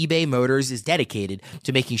 That's why eBay Motors is dedicated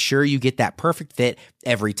to making sure you get that perfect fit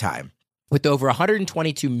every time. With over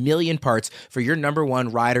 122 million parts for your number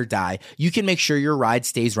one ride or die, you can make sure your ride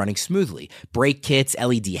stays running smoothly. Brake kits,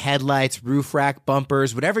 LED headlights, roof rack,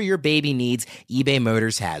 bumpers, whatever your baby needs, eBay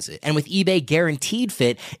Motors has it. And with eBay Guaranteed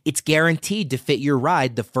Fit, it's guaranteed to fit your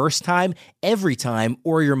ride the first time, every time,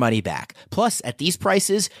 or your money back. Plus, at these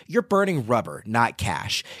prices, you're burning rubber, not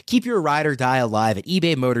cash. Keep your ride or die alive at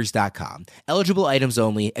ebaymotors.com. Eligible items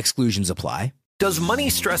only. Exclusions apply. Does money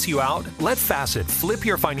stress you out? Let Facet flip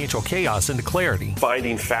your financial chaos into clarity.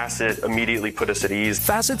 Finding Facet immediately put us at ease.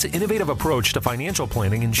 Facet's innovative approach to financial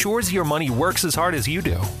planning ensures your money works as hard as you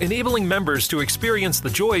do, enabling members to experience the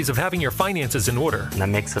joys of having your finances in order. And that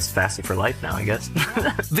makes us Facet for life now, I guess.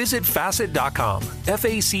 Visit Facet.com,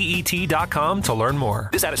 FACET.com to learn more.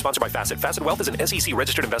 This ad is sponsored by Facet. Facet Wealth is an SEC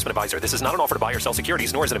registered investment advisor. This is not an offer to buy or sell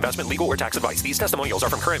securities, nor is it investment, legal, or tax advice. These testimonials are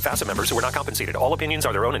from current Facet members who are not compensated. All opinions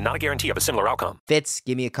are their own and not a guarantee of a similar outcome. Fitz,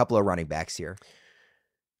 give me a couple of running backs here.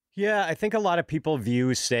 Yeah, I think a lot of people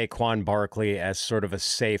view Saquon Barkley as sort of a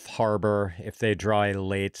safe harbor if they draw a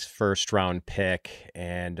late first round pick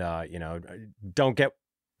and, don't get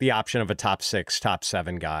the option of a top 6, top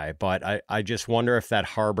 7 guy. But I just wonder if that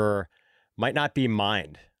harbor might not be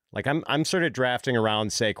mined. Like I'm sort of drafting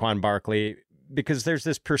around Saquon Barkley because there's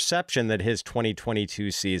this perception that his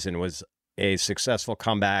 2022 season was a successful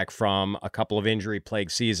comeback from a couple of injury-plagued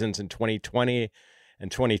seasons in 2020 and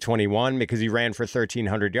 2021 because he ran for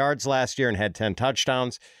 1,300 yards last year and had 10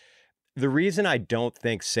 touchdowns. The reason I don't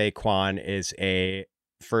think Saquon is a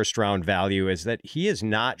first-round value is that he has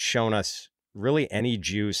not shown us really any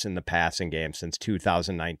juice in the passing game since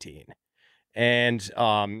 2019. And,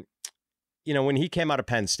 when he came out of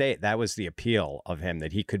Penn State, that was the appeal of him,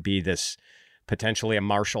 that he could be this potentially a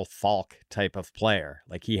Marshall Faulk type of player.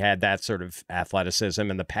 Like, he had that sort of athleticism,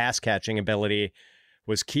 and the pass catching ability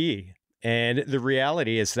was key. And the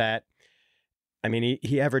reality is that,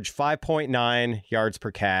 he averaged 5.9 yards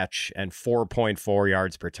per catch and 4.4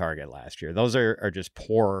 yards per target last year. Those are just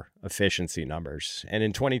poor efficiency numbers. And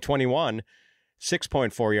in 2021,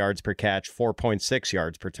 6.4 yards per catch, 4.6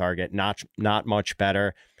 yards per target, not much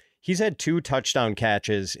better. He's had 2 touchdown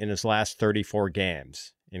catches in his last 34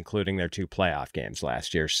 games, including their 2 playoff games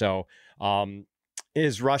last year. So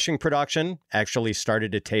his rushing production actually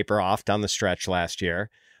started to taper off down the stretch last year.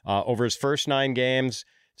 Over his first 9 games,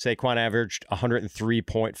 Saquon averaged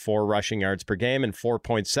 103.4 rushing yards per game and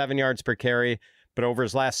 4.7 yards per carry. But over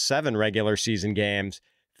his last 7 regular season games,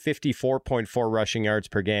 54.4 rushing yards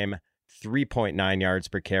per game, 3.9 yards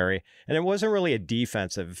per carry. And it wasn't really a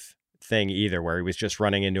defensive thing either, where he was just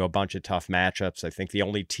running into a bunch of tough matchups. I think the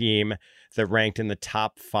only team that ranked in the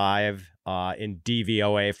top 5 in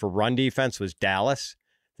DVOA for run defense was Dallas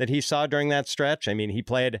that he saw during that stretch. He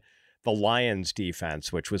played the Lions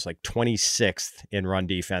defense, which was like 26th in run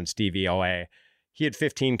defense DVOA. He had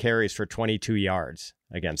 15 carries for 22 yards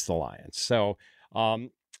against the Lions. So I'm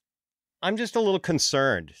just a little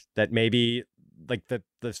concerned that maybe like the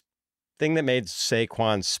thing that made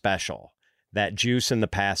Saquon special, that juice in the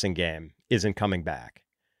passing game, isn't coming back.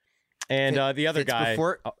 And the other guy...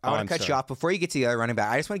 I want to cut you off. Before you get to the other running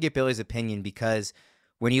back, I just want to get Billy's opinion, because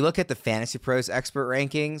when you look at the Fantasy Pros expert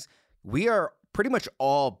rankings, we are pretty much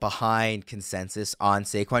all behind consensus on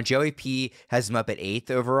Saquon. Joey P has him up at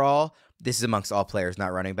 8th overall. This is amongst all players,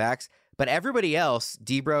 not running backs. But everybody else,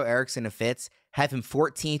 Debro, Erickson, and Fitz, have him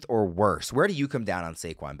 14th or worse. Where do you come down on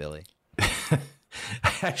Saquon, Billy?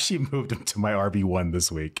 I actually moved him to my RB1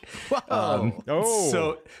 this week.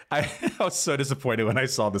 So I was so disappointed when I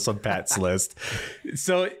saw this on Pat's list.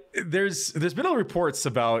 So there's been reports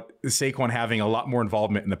about Saquon having a lot more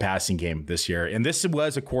involvement in the passing game this year. And this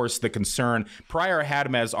was, of course, the concern. Prior, I had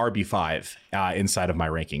him as RB5 inside of my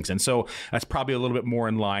rankings. And so that's probably a little bit more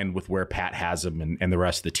in line with where Pat has him and the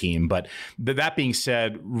rest of the team. But that being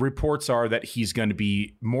said, reports are that he's going to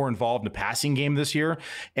be more involved in the passing game this year.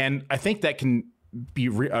 And I think that can be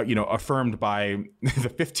affirmed by the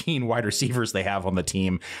 15 wide receivers they have on the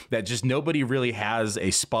team, that just nobody really has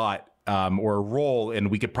a spot or a role,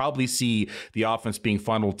 and we could probably see the offense being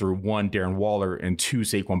funneled through 1, Darren Waller, and 2,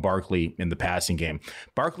 Saquon Barkley in the passing game.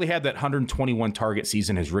 Barkley had that 121 target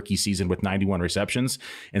season, his rookie season, with 91 receptions,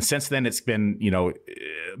 and since then it's been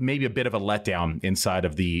maybe a bit of a letdown inside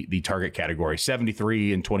of the target category.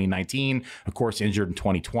 73 in 2019, of course, injured in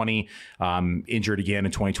 2020, injured again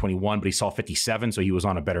in 2021, but he saw 57, so he was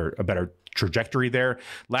on a better trajectory there.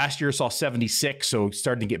 Last year saw 76, so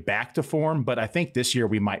starting to get back to form, but I think this year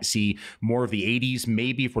we might see more of the 80s,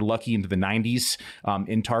 maybe if we're lucky into the 90s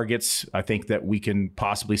in targets. I think that we can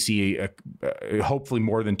possibly see hopefully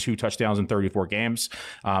more than 2 touchdowns in 34 games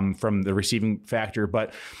from the receiving factor.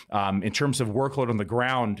 But in terms of workload on the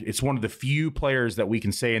ground, it's one of the few players that we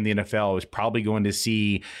can say in the NFL is probably going to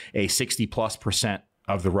see a 60+%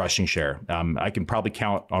 of the rushing share. I can probably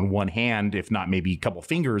count on one hand, if not maybe a couple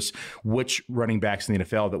fingers, which running backs in the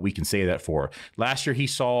NFL that we can say that for. Last year, he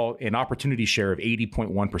saw an opportunity share of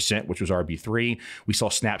 80.1%, which was RB3. We saw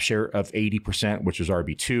snap share of 80%, which was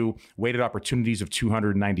RB2. Weighted opportunities of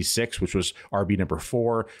 296, which was RB number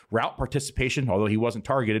 4. Route participation, although he wasn't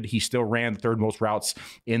targeted, he still ran the 3rd most routes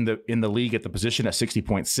in the league at the position at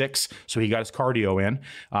 60.6. So he got his cardio in.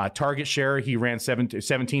 Target share, he ran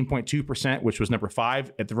 17.2%, which was number 5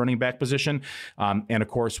 at the running back position. And of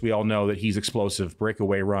course, we all know that he's explosive.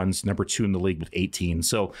 Breakaway runs, number 2 in the league with 18.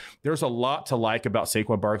 So there's a lot to like about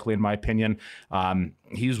Saquon Barkley, in my opinion.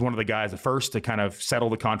 He was one of the guys, the first to kind of settle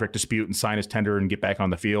the contract dispute and sign his tender and get back on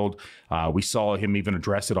the field. We saw him even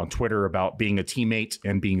address it on Twitter about being a teammate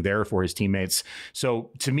and being there for his teammates. So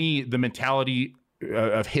to me, the mentality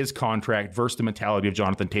of his contract versus the mentality of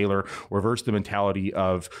Jonathan Taylor or versus the mentality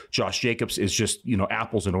of Josh Jacobs is just,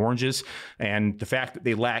 apples and oranges. And the fact that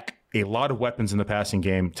they lack a lot of weapons in the passing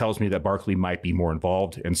game tells me that Barkley might be more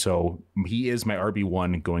involved. And so he is my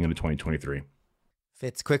RB1 going into 2023.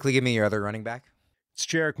 Fitz, quickly give me your other running back. It's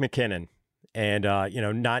Jerick McKinnon. And,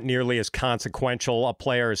 not nearly as consequential a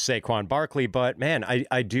player as Saquon Barkley, but man,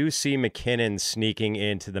 I do see McKinnon sneaking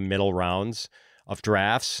into the middle rounds of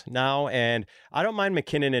drafts now. And I don't mind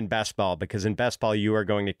McKinnon in best ball, because in best ball, you are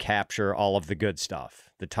going to capture all of the good stuff,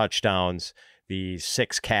 the touchdowns, the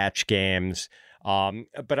 6 catch games.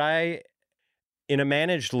 But in a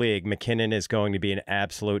managed league, McKinnon is going to be an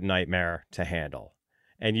absolute nightmare to handle.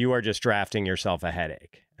 and you are just drafting yourself a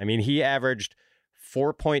headache. I mean, he averaged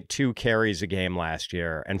 4.2 carries a game last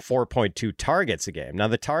year and 4.2 targets a game. Now,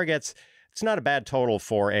 the targets, it's not a bad total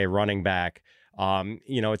for a running back.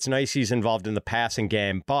 It's nice he's involved in the passing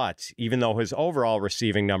game, but even though his overall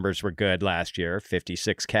receiving numbers were good last year,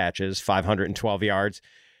 56 catches, 512 yards,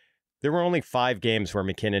 there were only 5 games where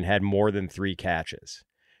McKinnon had more than 3 catches.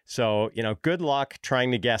 So, good luck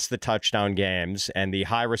trying to guess the touchdown games and the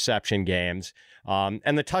high reception games.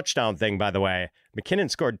 And the touchdown thing, by the way, McKinnon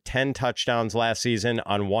scored 10 touchdowns last season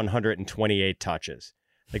on 128 touches.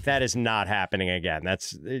 Like, that is not happening again.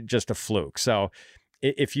 That's just a fluke. So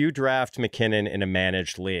if you draft McKinnon in a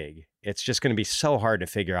managed league, it's just going to be so hard to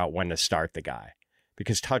figure out when to start the guy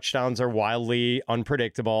because touchdowns are wildly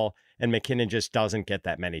unpredictable and McKinnon just doesn't get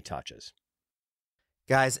that many touches.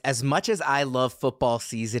 Guys, as much as I love football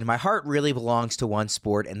season, my heart really belongs to one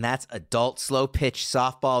sport, and that's adult slow pitch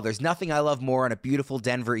softball. There's nothing I love more on a beautiful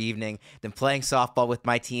Denver evening than playing softball with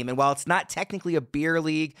my team. And while it's not technically a beer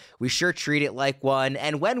league, we sure treat it like one.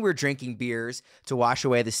 And when we're drinking beers to wash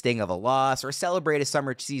away the sting of a loss or celebrate a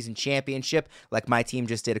summer season championship like my team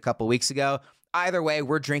just did a couple weeks ago, either way,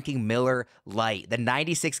 we're drinking Miller Lite, the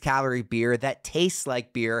 96-calorie beer that tastes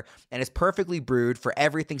like beer and is perfectly brewed for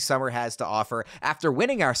everything summer has to offer. After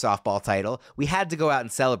winning our softball title, we had to go out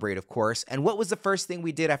and celebrate, of course. And what was the first thing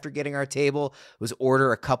we did after getting our table was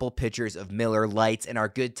order a couple pitchers of Miller Lites, and our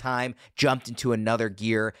good time jumped into another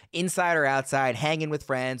gear. Inside or outside, hanging with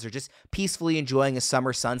friends, or just peacefully enjoying a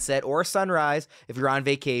summer sunset or a sunrise if you're on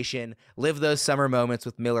vacation. Live those summer moments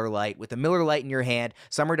with Miller Lite. With a Miller Lite in your hand,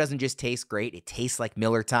 summer doesn't just taste great, it tastes like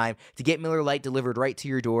Miller time. To get Miller Lite delivered right to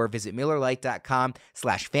your door, visit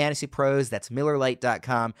MillerLite.com/fantasypros. That's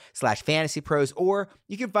MillerLite.com/fantasypros. Or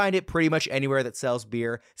you can find it pretty much anywhere that sells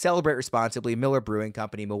beer. Celebrate responsibly. Miller Brewing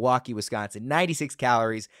Company, Milwaukee, Wisconsin. 96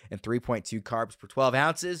 calories and 3.2 carbs per 12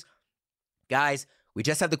 ounces. Guys, we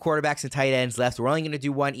just have the quarterbacks and tight ends left. We're only going to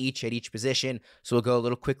do one each at each position, so we'll go a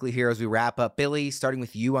little quickly here as we wrap up. Billy, starting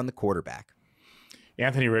with you on the quarterback.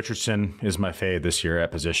 Anthony Richardson is my fave this year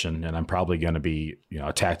at position, and I'm probably going to be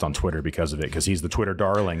attacked on Twitter because of it, because he's the Twitter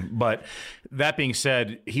darling. But that being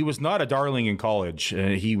said, he was not a darling in college.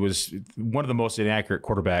 He was one of the most inaccurate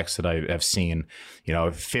quarterbacks that I have seen.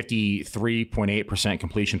 53.8%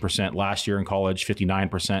 completion percent last year in college,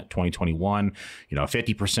 59% 2021,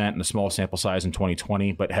 50% in a small sample size in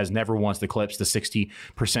 2020, but has never once eclipsed the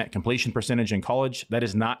 60% completion percentage in college. That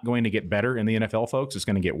is not going to get better in the NFL, folks. It's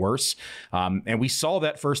going to get worse. And we saw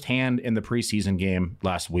that firsthand in the preseason game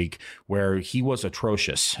last week, where he was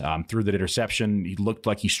atrocious. Through the interception, he looked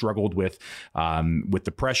like he struggled with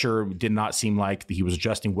the pressure. Did not seem like he was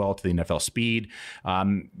adjusting well to the NFL speed.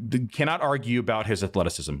 Cannot argue about his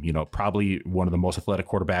athleticism. Probably one of the most athletic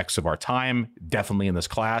quarterbacks of our time, definitely in this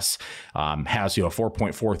class. Has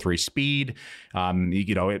 4.43 speed.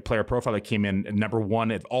 Player profile that came in number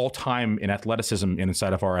 1 at all time in athleticism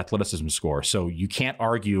inside of our athleticism score. So you can't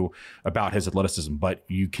argue about his athleticism, but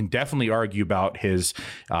you can definitely argue about his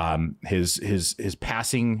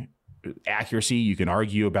passing accuracy. You can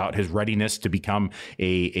argue about his readiness to become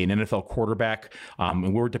an NFL quarterback.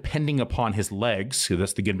 And we're depending upon his legs. So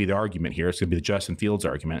that's going to be the argument here. It's going to be the Justin Fields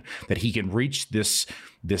argument that he can reach this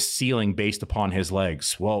ceiling based upon his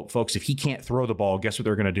legs. Well, folks, if he can't throw the ball, guess what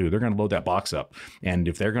they're going to do? They're going to load that box up. And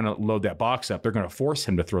if they're going to load that box up, they're going to force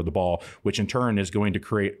him to throw the ball, which in turn is going to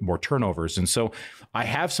create more turnovers. And so I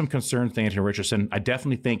have some concerns with Anthony Richardson. I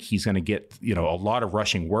definitely think he's going to get, a lot of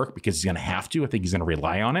rushing work because he's going to have to. I think he's going to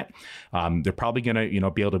rely on it. They're probably going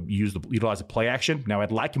to, be able to utilize the play action. Now,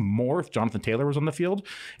 I'd like him more if Jonathan Taylor was on the field.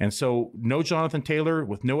 And so no Jonathan Taylor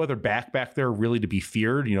with no other back there really to be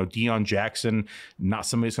feared. Deion Jackson, not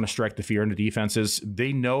somebody who's going to strike the fear into defenses.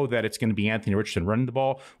 They know that it's going to be Anthony Richardson running the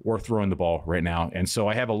ball or throwing the ball right now. And so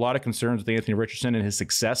I have a lot of concerns with Anthony Richardson and his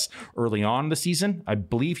success early on in the season. I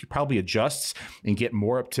believe he probably adjusts and get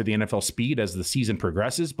more up to the NFL speed as the season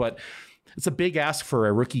progresses, but it's a big ask for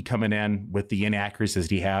a rookie coming in with the inaccuracies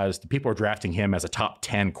he has. The people are drafting him as a top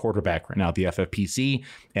 10 quarterback right now at the FFPC,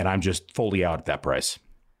 and I'm just fully out at that price.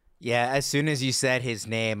 Yeah, as soon as you said his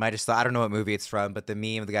name, I just thought, I don't know what movie it's from, but the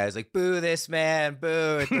meme of the guy was like, boo this man,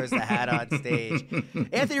 boo, and throws the hat on stage.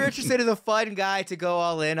 Anthony Richardson is a fun guy to go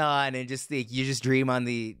all in on, and just think you just dream on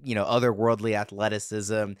the, otherworldly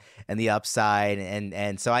athleticism and the upside.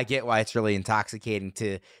 And so I get why it's really intoxicating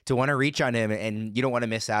to want to reach on him, and you don't want to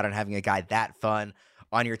miss out on having a guy that fun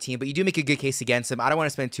on your team, but you do make a good case against him. I don't want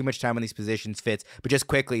to spend too much time on these positions, Fitz, but just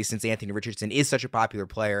quickly, since Anthony Richardson is such a popular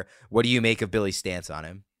player, what do you make of Billy's stance on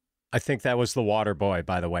him? I think that was the water boy,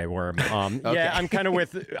 by the way, Worm. Okay. Yeah, I'm kind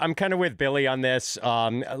of with Billy on this.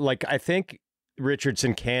 I think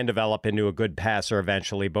Richardson can develop into a good passer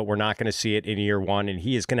eventually, but we're not going to see it in year one. And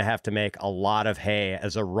he is going to have to make a lot of hay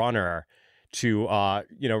as a runner to,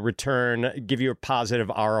 return, give you a positive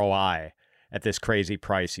ROI at this crazy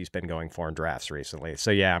price he's been going for in drafts recently.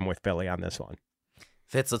 So, yeah, I'm with Billy on this one.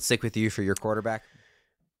 Fitz, let's stick with you for your quarterback.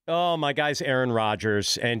 Oh, my guy's Aaron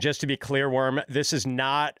Rodgers. And just to be clear, Worm, this is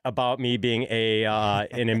not about me being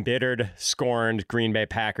an embittered, scorned Green Bay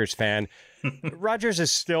Packers fan. Rodgers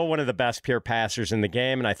is still one of the best pure passers in the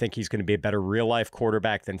game, and I think he's going to be a better real-life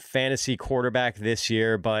quarterback than fantasy quarterback this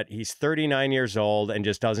year, but he's 39 years old and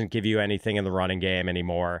just doesn't give you anything in the running game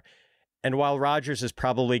anymore. And while Rodgers is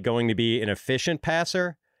probably going to be an efficient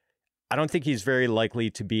passer, I don't think he's very likely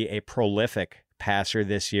to be a prolific passer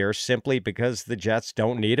this year simply because the Jets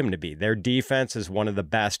don't need him to be. Their defense is one of the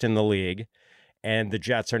best in the league, and the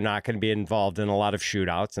Jets are not going to be involved in a lot of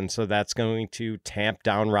shootouts, and so that's going to tamp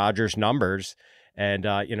down Rodgers' numbers and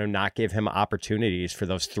not give him opportunities for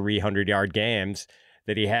those 300-yard games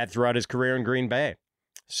that he had throughout his career in Green Bay.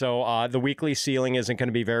 So the weekly ceiling isn't going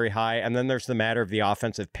to be very high, and then there's the matter of the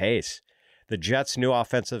offensive pace. The Jets' new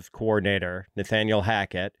offensive coordinator, Nathaniel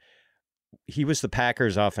Hackett, he was the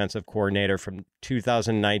Packers' offensive coordinator from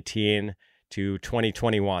 2019 to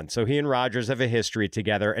 2021. So he and Rodgers have a history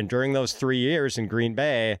together. And during those 3 years in Green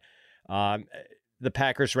Bay, the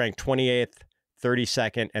Packers ranked 28th,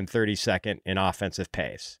 32nd, and 32nd in offensive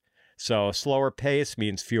pace. So slower pace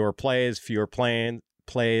means fewer plays, fewer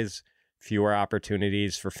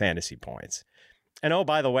opportunities for fantasy points. And oh,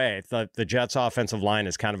 by the way, the Jets' offensive line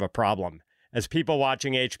is kind of a problem. As people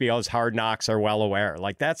watching HBO's Hard Knocks are well aware,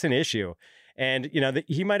 like that's an issue. And,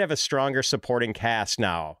 he might have a stronger supporting cast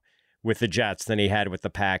now with the Jets than he had with the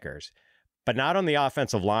Packers, but not on the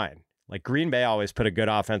offensive line. Like Green Bay always put a good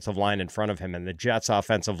offensive line in front of him, and the Jets'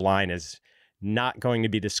 offensive line is not going to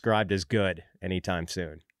be described as good anytime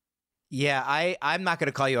soon. Yeah, I'm not going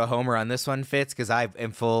to call you a homer on this one, Fitz, because I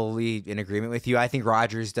am fully in agreement with you. I think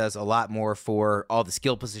Rodgers does a lot more for all the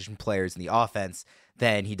skill position players in the offense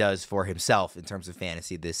than he does for himself in terms of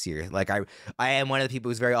fantasy this year. Like I am one of the people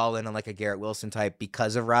who's very all in on like a Garrett Wilson type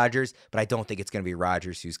because of Rodgers, but I don't think it's going to be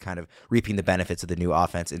Rodgers who's kind of reaping the benefits of the new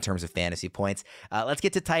offense in terms of fantasy points. Let's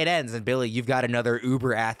get to tight ends, and Billy, you've got another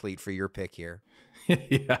uber athlete for your pick here.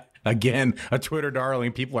 Yeah, again, a Twitter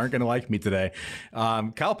darling. People aren't going to like me today.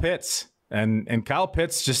 Kyle Pitts. And Kyle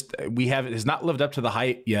Pitts has not lived up to the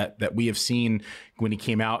hype yet that we have seen when he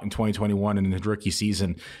came out in 2021 and in his rookie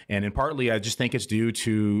season. And in partly, I just think it's due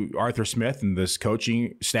to Arthur Smith and this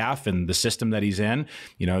coaching staff and the system that he's in.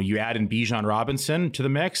 You add in Bijan Robinson to the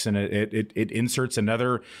mix, and it inserts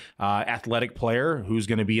another athletic player who's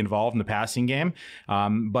going to be involved in the passing game.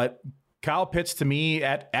 But Kyle Pitts, to me,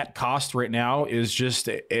 at cost right now is just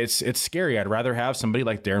it's scary. I'd rather have somebody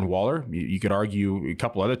like Darren Waller. You could argue a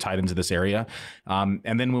couple other tight ends in this area.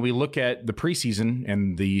 And then when we look at the preseason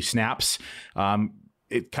and the snaps,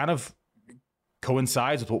 it kind of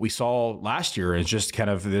coincides with what we saw last year. It's just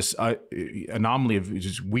kind of this anomaly of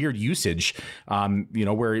just weird usage,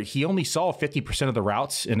 where he only saw 50% of the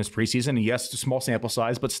routes in his preseason. And yes, it's a small sample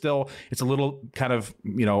size, but still it's a little kind of,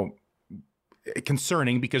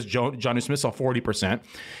 concerning because Jonnu Smith saw 40%.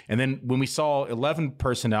 And then when we saw 11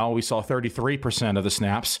 personnel, we saw 33% of the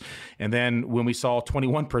snaps. And then when we saw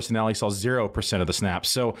 21 personnel, he saw 0% of the snaps.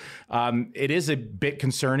 So it is a bit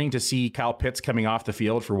concerning to see Kyle Pitts coming off the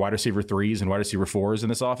field for wide receiver 3s and wide receiver 4s in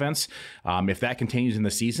this offense. If that continues in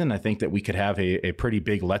the season, I think that we could have a pretty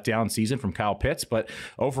big letdown season from Kyle Pitts. But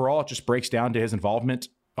overall, it just breaks down to his involvement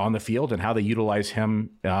on the field and how they utilize him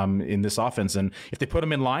in this offense. And if they put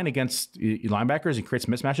him in line against linebackers and creates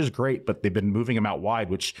mismatches, great, but they've been moving him out wide,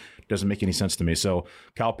 which doesn't make any sense to me. So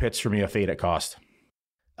Kyle Pitts, for me, a fade at cost.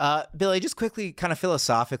 Billy, just quickly, kind of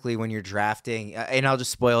philosophically, when you're drafting, and I'll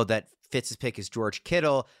just spoil that Fitz's pick is George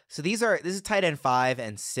Kittle. So this is tight end 5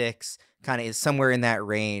 and 6, kind of is somewhere in that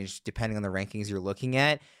range, depending on the rankings you're looking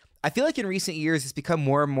at. I feel like in recent years, it's become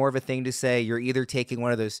more and more of a thing to say you're either taking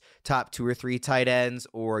one of those top 2 or 3 tight ends,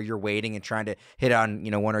 or you're waiting and trying to hit on,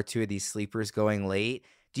 1 or 2 of these sleepers going late.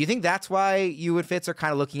 Do you think that's why you and Fitz are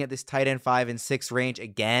kind of looking at this tight end 5 and 6 range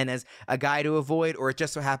again as a guy to avoid, or it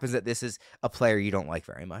just so happens that this is a player you don't like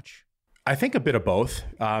very much? I think a bit of both.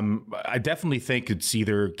 I definitely think it's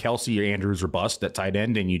either Kelsey or Andrews or bust at tight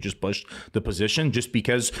end, and you just push the position just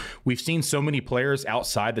because we've seen so many players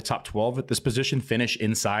outside the top 12 at this position finish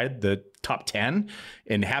inside the top 10,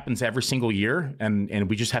 and it happens every single year. And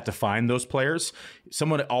we just have to find those players.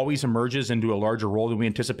 Someone always emerges into a larger role than we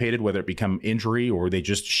anticipated, whether it become injury or they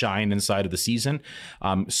just shine inside of the season.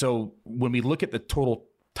 So when we look at the total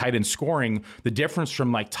tight end scoring, the difference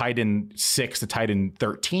from like tight end 6 to tight end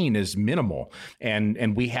 13 is minimal.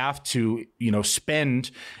 And we have to,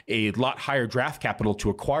 spend a lot higher draft capital to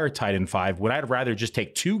acquire tight end 5, when I'd rather just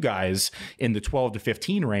take 2 guys in the 12 to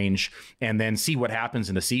 15 range and then see what happens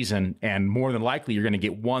in the season. And more than likely, you're going to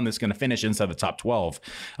get one that's going to finish inside the top 12.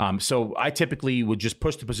 So I typically would just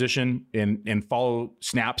push the position and follow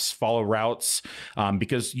snaps, follow routes,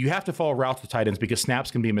 because you have to follow routes with tight ends because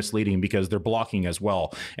snaps can be misleading because they're blocking as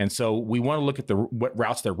well. And so we want to look at what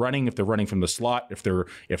routes they're running, if they're running from the slot, if they're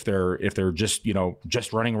just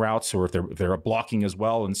just running routes, or if they're blocking as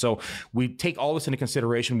well. And so we take all this into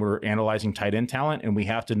consideration. We're analyzing tight end talent, and we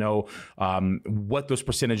have to know what those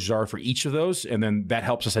percentages are for each of those, and then that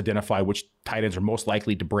helps us identify which tight ends are most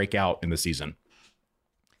likely to break out in the season.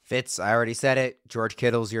 Fitz, I already said it. George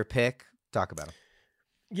Kittle's your pick. Talk about him.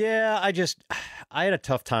 Yeah, I had a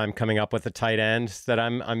tough time coming up with a tight end that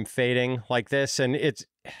I'm fading like this, and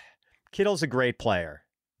Kittle's a great player,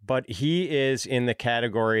 but he is in the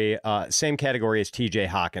category, same category as TJ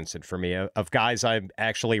Hawkinson for me, of guys I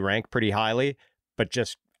actually rank pretty highly, but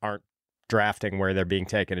just aren't drafting where they're being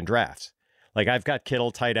taken in drafts. Like I've got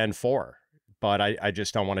Kittle tight end 4, but I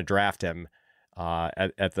just don't want to draft him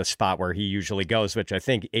at the spot where he usually goes, which I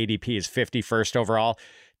think ADP is 51st overall.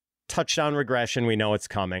 Touchdown regression, we know it's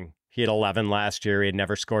coming. He had 11 last year. He had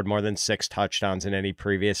never scored more than 6 touchdowns in any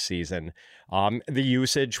previous season. The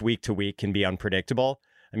usage week to week can be unpredictable.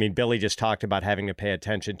 I mean, Billy just talked about having to pay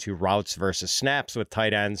attention to routes versus snaps with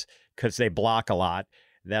tight ends because they block a lot.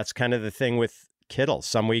 That's kind of the thing with Kittle.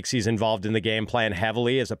 Some weeks he's involved in the game plan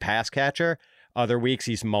heavily as a pass catcher. Other weeks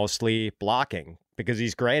he's mostly blocking because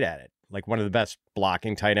he's great at it. Like one of the best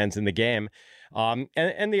blocking tight ends in the game.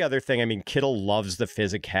 And the other thing, I mean, Kittle loves the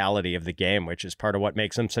physicality of the game, which is part of what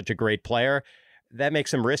makes him such a great player. That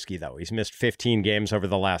makes him risky, though. He's missed 15 games over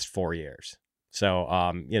the last 4 years. So,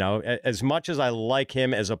 as much as I like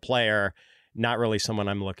him as a player, not really someone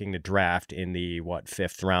I'm looking to draft in the,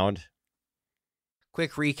 5th round.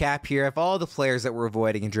 Quick recap here of all the players that we're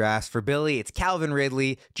avoiding in drafts. For Billy, it's Calvin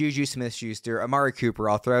Ridley, Juju Smith-Schuster, Amari Cooper.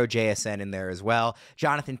 I'll throw JSN in there as well.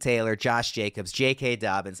 Jonathan Taylor, Josh Jacobs, J.K.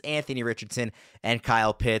 Dobbins, Anthony Richardson, and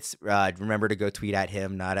Kyle Pitts. Remember to go tweet at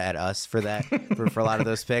him, not at us for that, for a lot of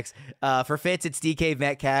those picks. For Fitz, it's DK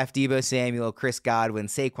Metcalf, Deebo Samuel, Chris Godwin,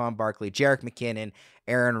 Saquon Barkley, Jerick McKinnon,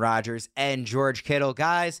 Aaron Rodgers, and George Kittle.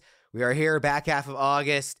 Guys, we are here back half of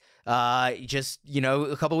August. A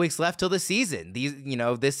couple weeks left till the season.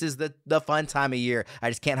 This is the fun time of year.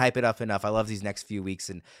 I just can't hype it up enough. I love these next few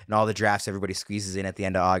weeks and all the drafts everybody squeezes in at the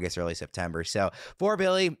end of August, early September. So for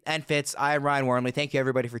Billy and Fitz, I'm Ryan Wormley. Thank you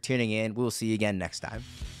everybody for tuning in. We'll see you again next time.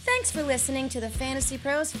 Thanks for listening to the Fantasy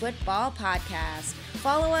Pros Football Podcast.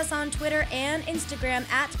 Follow us on Twitter and Instagram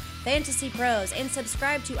at Fantasy Pros and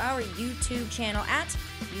subscribe to our YouTube channel at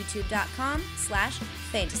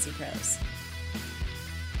youtube.com/fantasypros.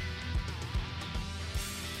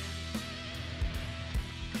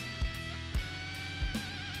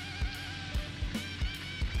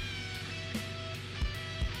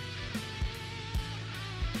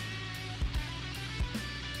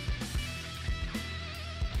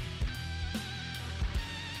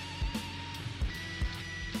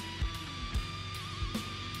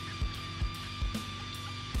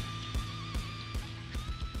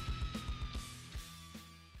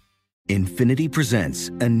 Infinity presents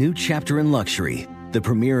a new chapter in luxury, the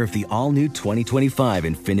premiere of the all-new 2025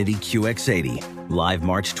 Infinity QX80, live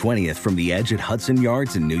March 20th from the Edge at Hudson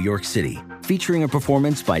Yards in New York City, featuring a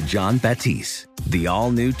performance by John Batiste. The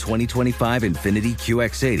all-new 2025 Infinity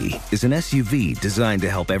QX80 is an SUV designed to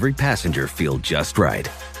help every passenger feel just right.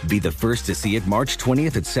 Be the first to see it March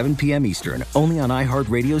 20th at 7 p.m. Eastern, only on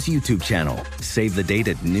iHeartRadio's YouTube channel. Save the date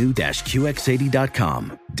at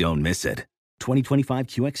new-QX80.com. Don't miss it. 2025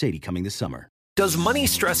 QX80 coming this summer. Does money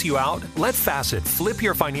stress you out? Let Facet flip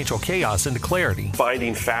your financial chaos into clarity.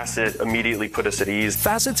 Finding Facet immediately put us at ease.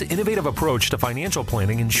 Facet's innovative approach to financial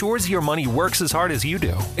planning ensures your money works as hard as you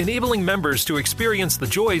do, enabling members to experience the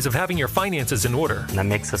joys of having your finances in order. That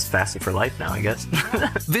makes us Facet for life now, I guess.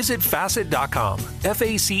 Visit Facet.com,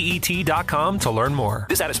 FACET.com to learn more.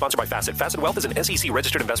 This ad is sponsored by Facet. Facet Wealth is an SEC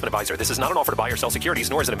registered investment advisor. This is not an offer to buy or sell securities,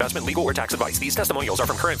 nor is it investment, legal, or tax advice. These testimonials are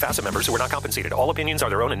from current Facet members who are not compensated. All opinions are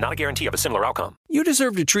their own and not a guarantee of a similar outcome. You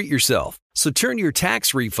deserve to treat yourself, so turn your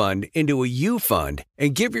tax refund into a U fund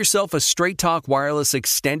and give yourself a Straight Talk Wireless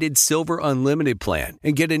Extended Silver Unlimited plan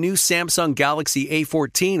and get a new Samsung Galaxy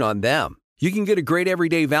A14 on them. You can get a great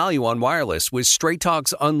everyday value on wireless with Straight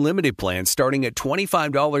Talk's Unlimited plan starting at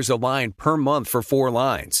 $25 a line per month for 4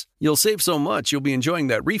 lines. You'll save so much you'll be enjoying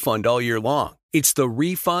that refund all year long. It's the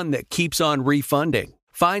refund that keeps on refunding.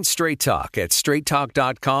 Find Straight Talk at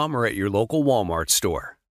straighttalk.com or at your local Walmart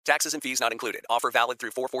store. Taxes and fees not included. Offer valid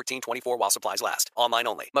through 4/14/24 while supplies last. Online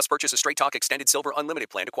only. Must purchase a Straight Talk Extended Silver Unlimited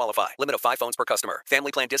plan to qualify. Limit of 5 phones per customer.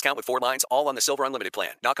 Family plan discount with 4 lines, all on the Silver Unlimited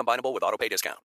plan. Not combinable with auto pay discount.